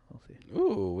 so we'll see.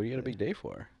 Ooh, what do you got a big day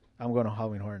for? I'm going to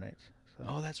Halloween Horror Nights. So,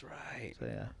 Oh, that's right. so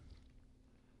yeah.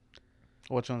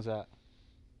 Which one's that?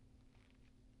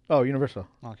 Oh, Universal.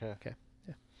 Okay. Okay.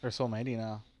 Yeah. There's so many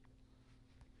now.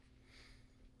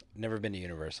 Never been to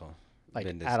Universal. Like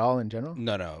Been to at all in general?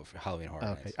 No, for Halloween Horror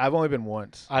Okay. Nights. I've only been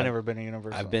once. I've never been to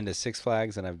Universal. I've been to Six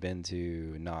Flags and I've been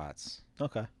to Knott's,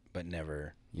 Okay. but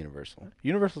never Universal.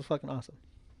 Universal's fucking awesome.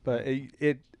 But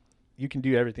it you can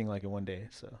do everything like in one day,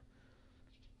 so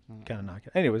kind of knock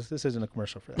it. Anyways, this isn't a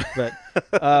commercial for that.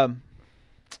 But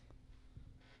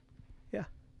yeah.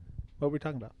 What were we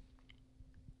talking about?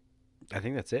 I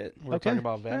think that's it. We're Okay. talking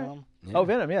about All right. Venom. Yeah. Oh,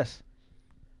 Venom, yes.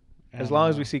 As And, long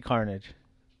as we see Carnage.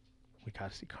 We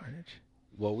gotta see Carnage.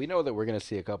 Well, we know that we're going to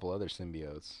see a couple other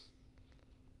symbiotes.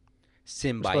 We're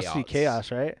Symbiotes. supposed to see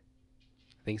Chaos, right?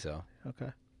 I think so.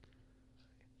 Okay.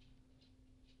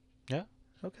 Yeah.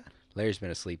 Okay. Larry's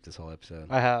been asleep this whole episode.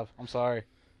 I have. I'm sorry.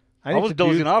 I need was to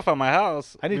dozing off at my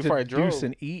house I need before I to drove. deuce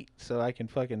and eat so I can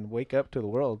fucking wake up to the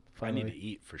world. I Finally. need to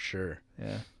eat for sure.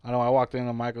 Yeah. I know. I walked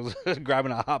into Michael's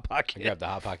grabbing a hot pocket. I grabbed the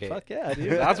hot pocket. Fuck yeah,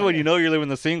 dude. That's when you know you're living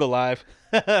the single life.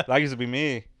 That used to be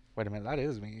me. Wait a minute, that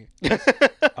is me.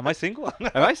 Am I single?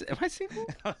 Am I single?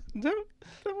 No.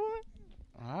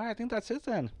 All right, I think that's it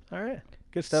then. All right.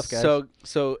 Good stuff, guys.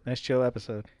 So nice chill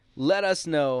episode. let us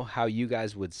know how you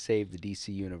guys would save the DC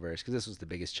universe, because this was the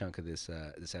biggest chunk of this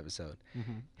this episode.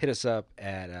 Hit us up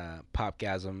at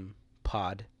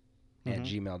popgasmpod at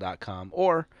gmail.com,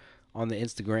 or on the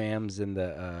Instagrams and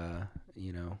the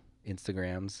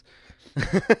Instagrams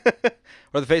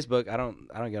or the Facebook. I don't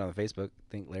get on the Facebook. I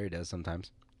think Larry does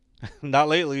sometimes. Not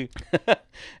lately.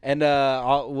 And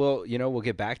we'll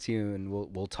get back to you and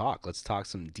we'll talk. Let's talk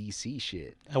some DC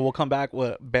shit. And we'll come back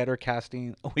with better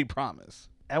casting. We promise.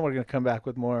 And we're going to come back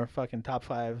with more fucking top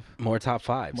 5. More top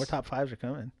fives. More top 5s are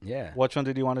coming. Yeah. Which one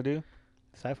did you want to do?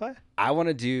 Sci-fi? I want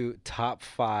to do top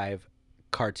 5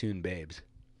 cartoon babes.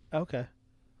 Okay.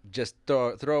 Just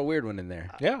throw a weird one in there.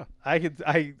 Yeah. I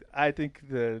think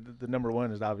the number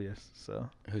 1 is obvious. So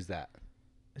Who's that?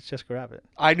 it's Jessica Rabbit.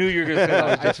 I knew you were going to say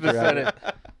that. I just said it.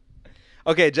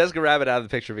 Okay, Jessica Rabbit out of the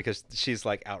picture because she's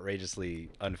like outrageously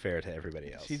unfair to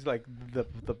everybody else. She's like the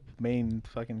main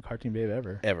fucking cartoon babe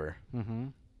ever. ever. Mm-hmm.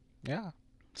 Yeah.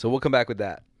 So we'll come back with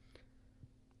that.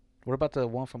 What about the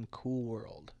one from Cool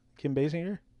World? Kim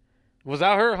Basinger? Was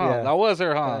that her, huh? Yeah. That was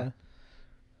her, huh? Yeah.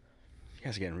 You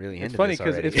guys are getting really It's into funny this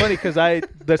already. it's funny because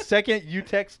the second you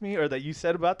text me or that you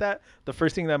said about that, the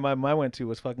first thing that my mind went to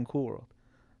was fucking Cool World.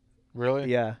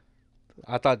 Really? Yeah.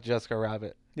 I thought Jessica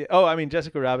Rabbit. Yeah. Oh, I mean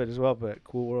Jessica Rabbit as well, but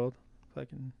Cool World,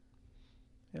 fucking.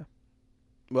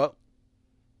 Well,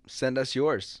 send us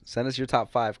yours. Send us your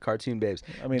top 5 cartoon babes.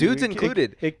 I mean, Dudes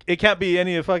included. It can't be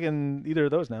any of fucking either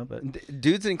of those now, but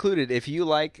Dudes included. If you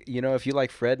like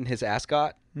Fred and his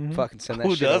ascot, Mhm. fucking send that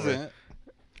Who shit over. doesn't?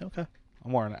 okay.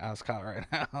 I'm wearing an ascot right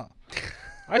now.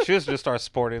 I should just start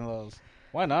sporting those.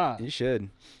 Why not? You should.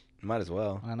 Might as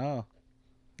well. I know.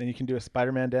 Then you can do a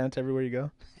Spider-Man dance everywhere you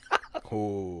go.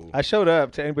 Ooh. I showed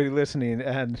up to anybody listening,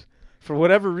 and for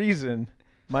whatever reason,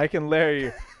 Mike and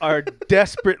Larry are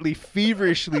desperately,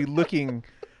 feverishly looking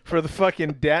for the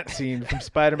fucking dance scene from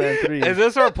Spider-Man 3. Is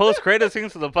this our post-credit scene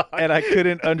to the podcast? And I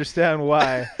couldn't understand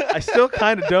why. I still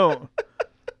kind of don't.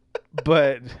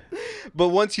 But But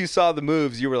once you saw the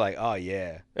moves, you were like, oh,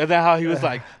 yeah. And then how he was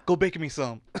like, go bake me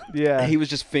some. yeah, He was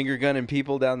just finger gunning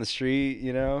people down the street,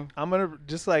 I'm gonna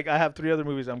just like I have 3 other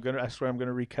movies. I swear I'm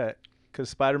gonna recut because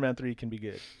Spider-Man 3 can be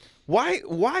good Why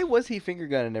was he finger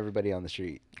gunning everybody on the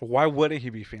street? Why wouldn't he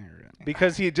be fingering?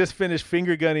 because he had just finished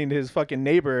finger gunning his fucking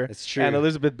neighbor That's true. and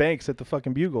Elizabeth Banks at the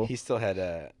fucking Bugle. He still had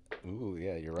ooh,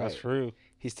 yeah, you're right. That's true.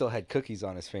 He still had cookies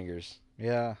on his fingers.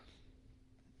 Yeah.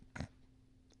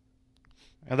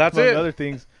 And that's Among it. other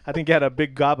things, I think he had a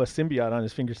big gob of symbiote on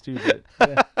his fingers too. But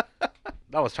yeah,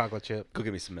 That was chocolate chip. Go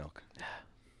get me some milk.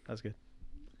 that's good.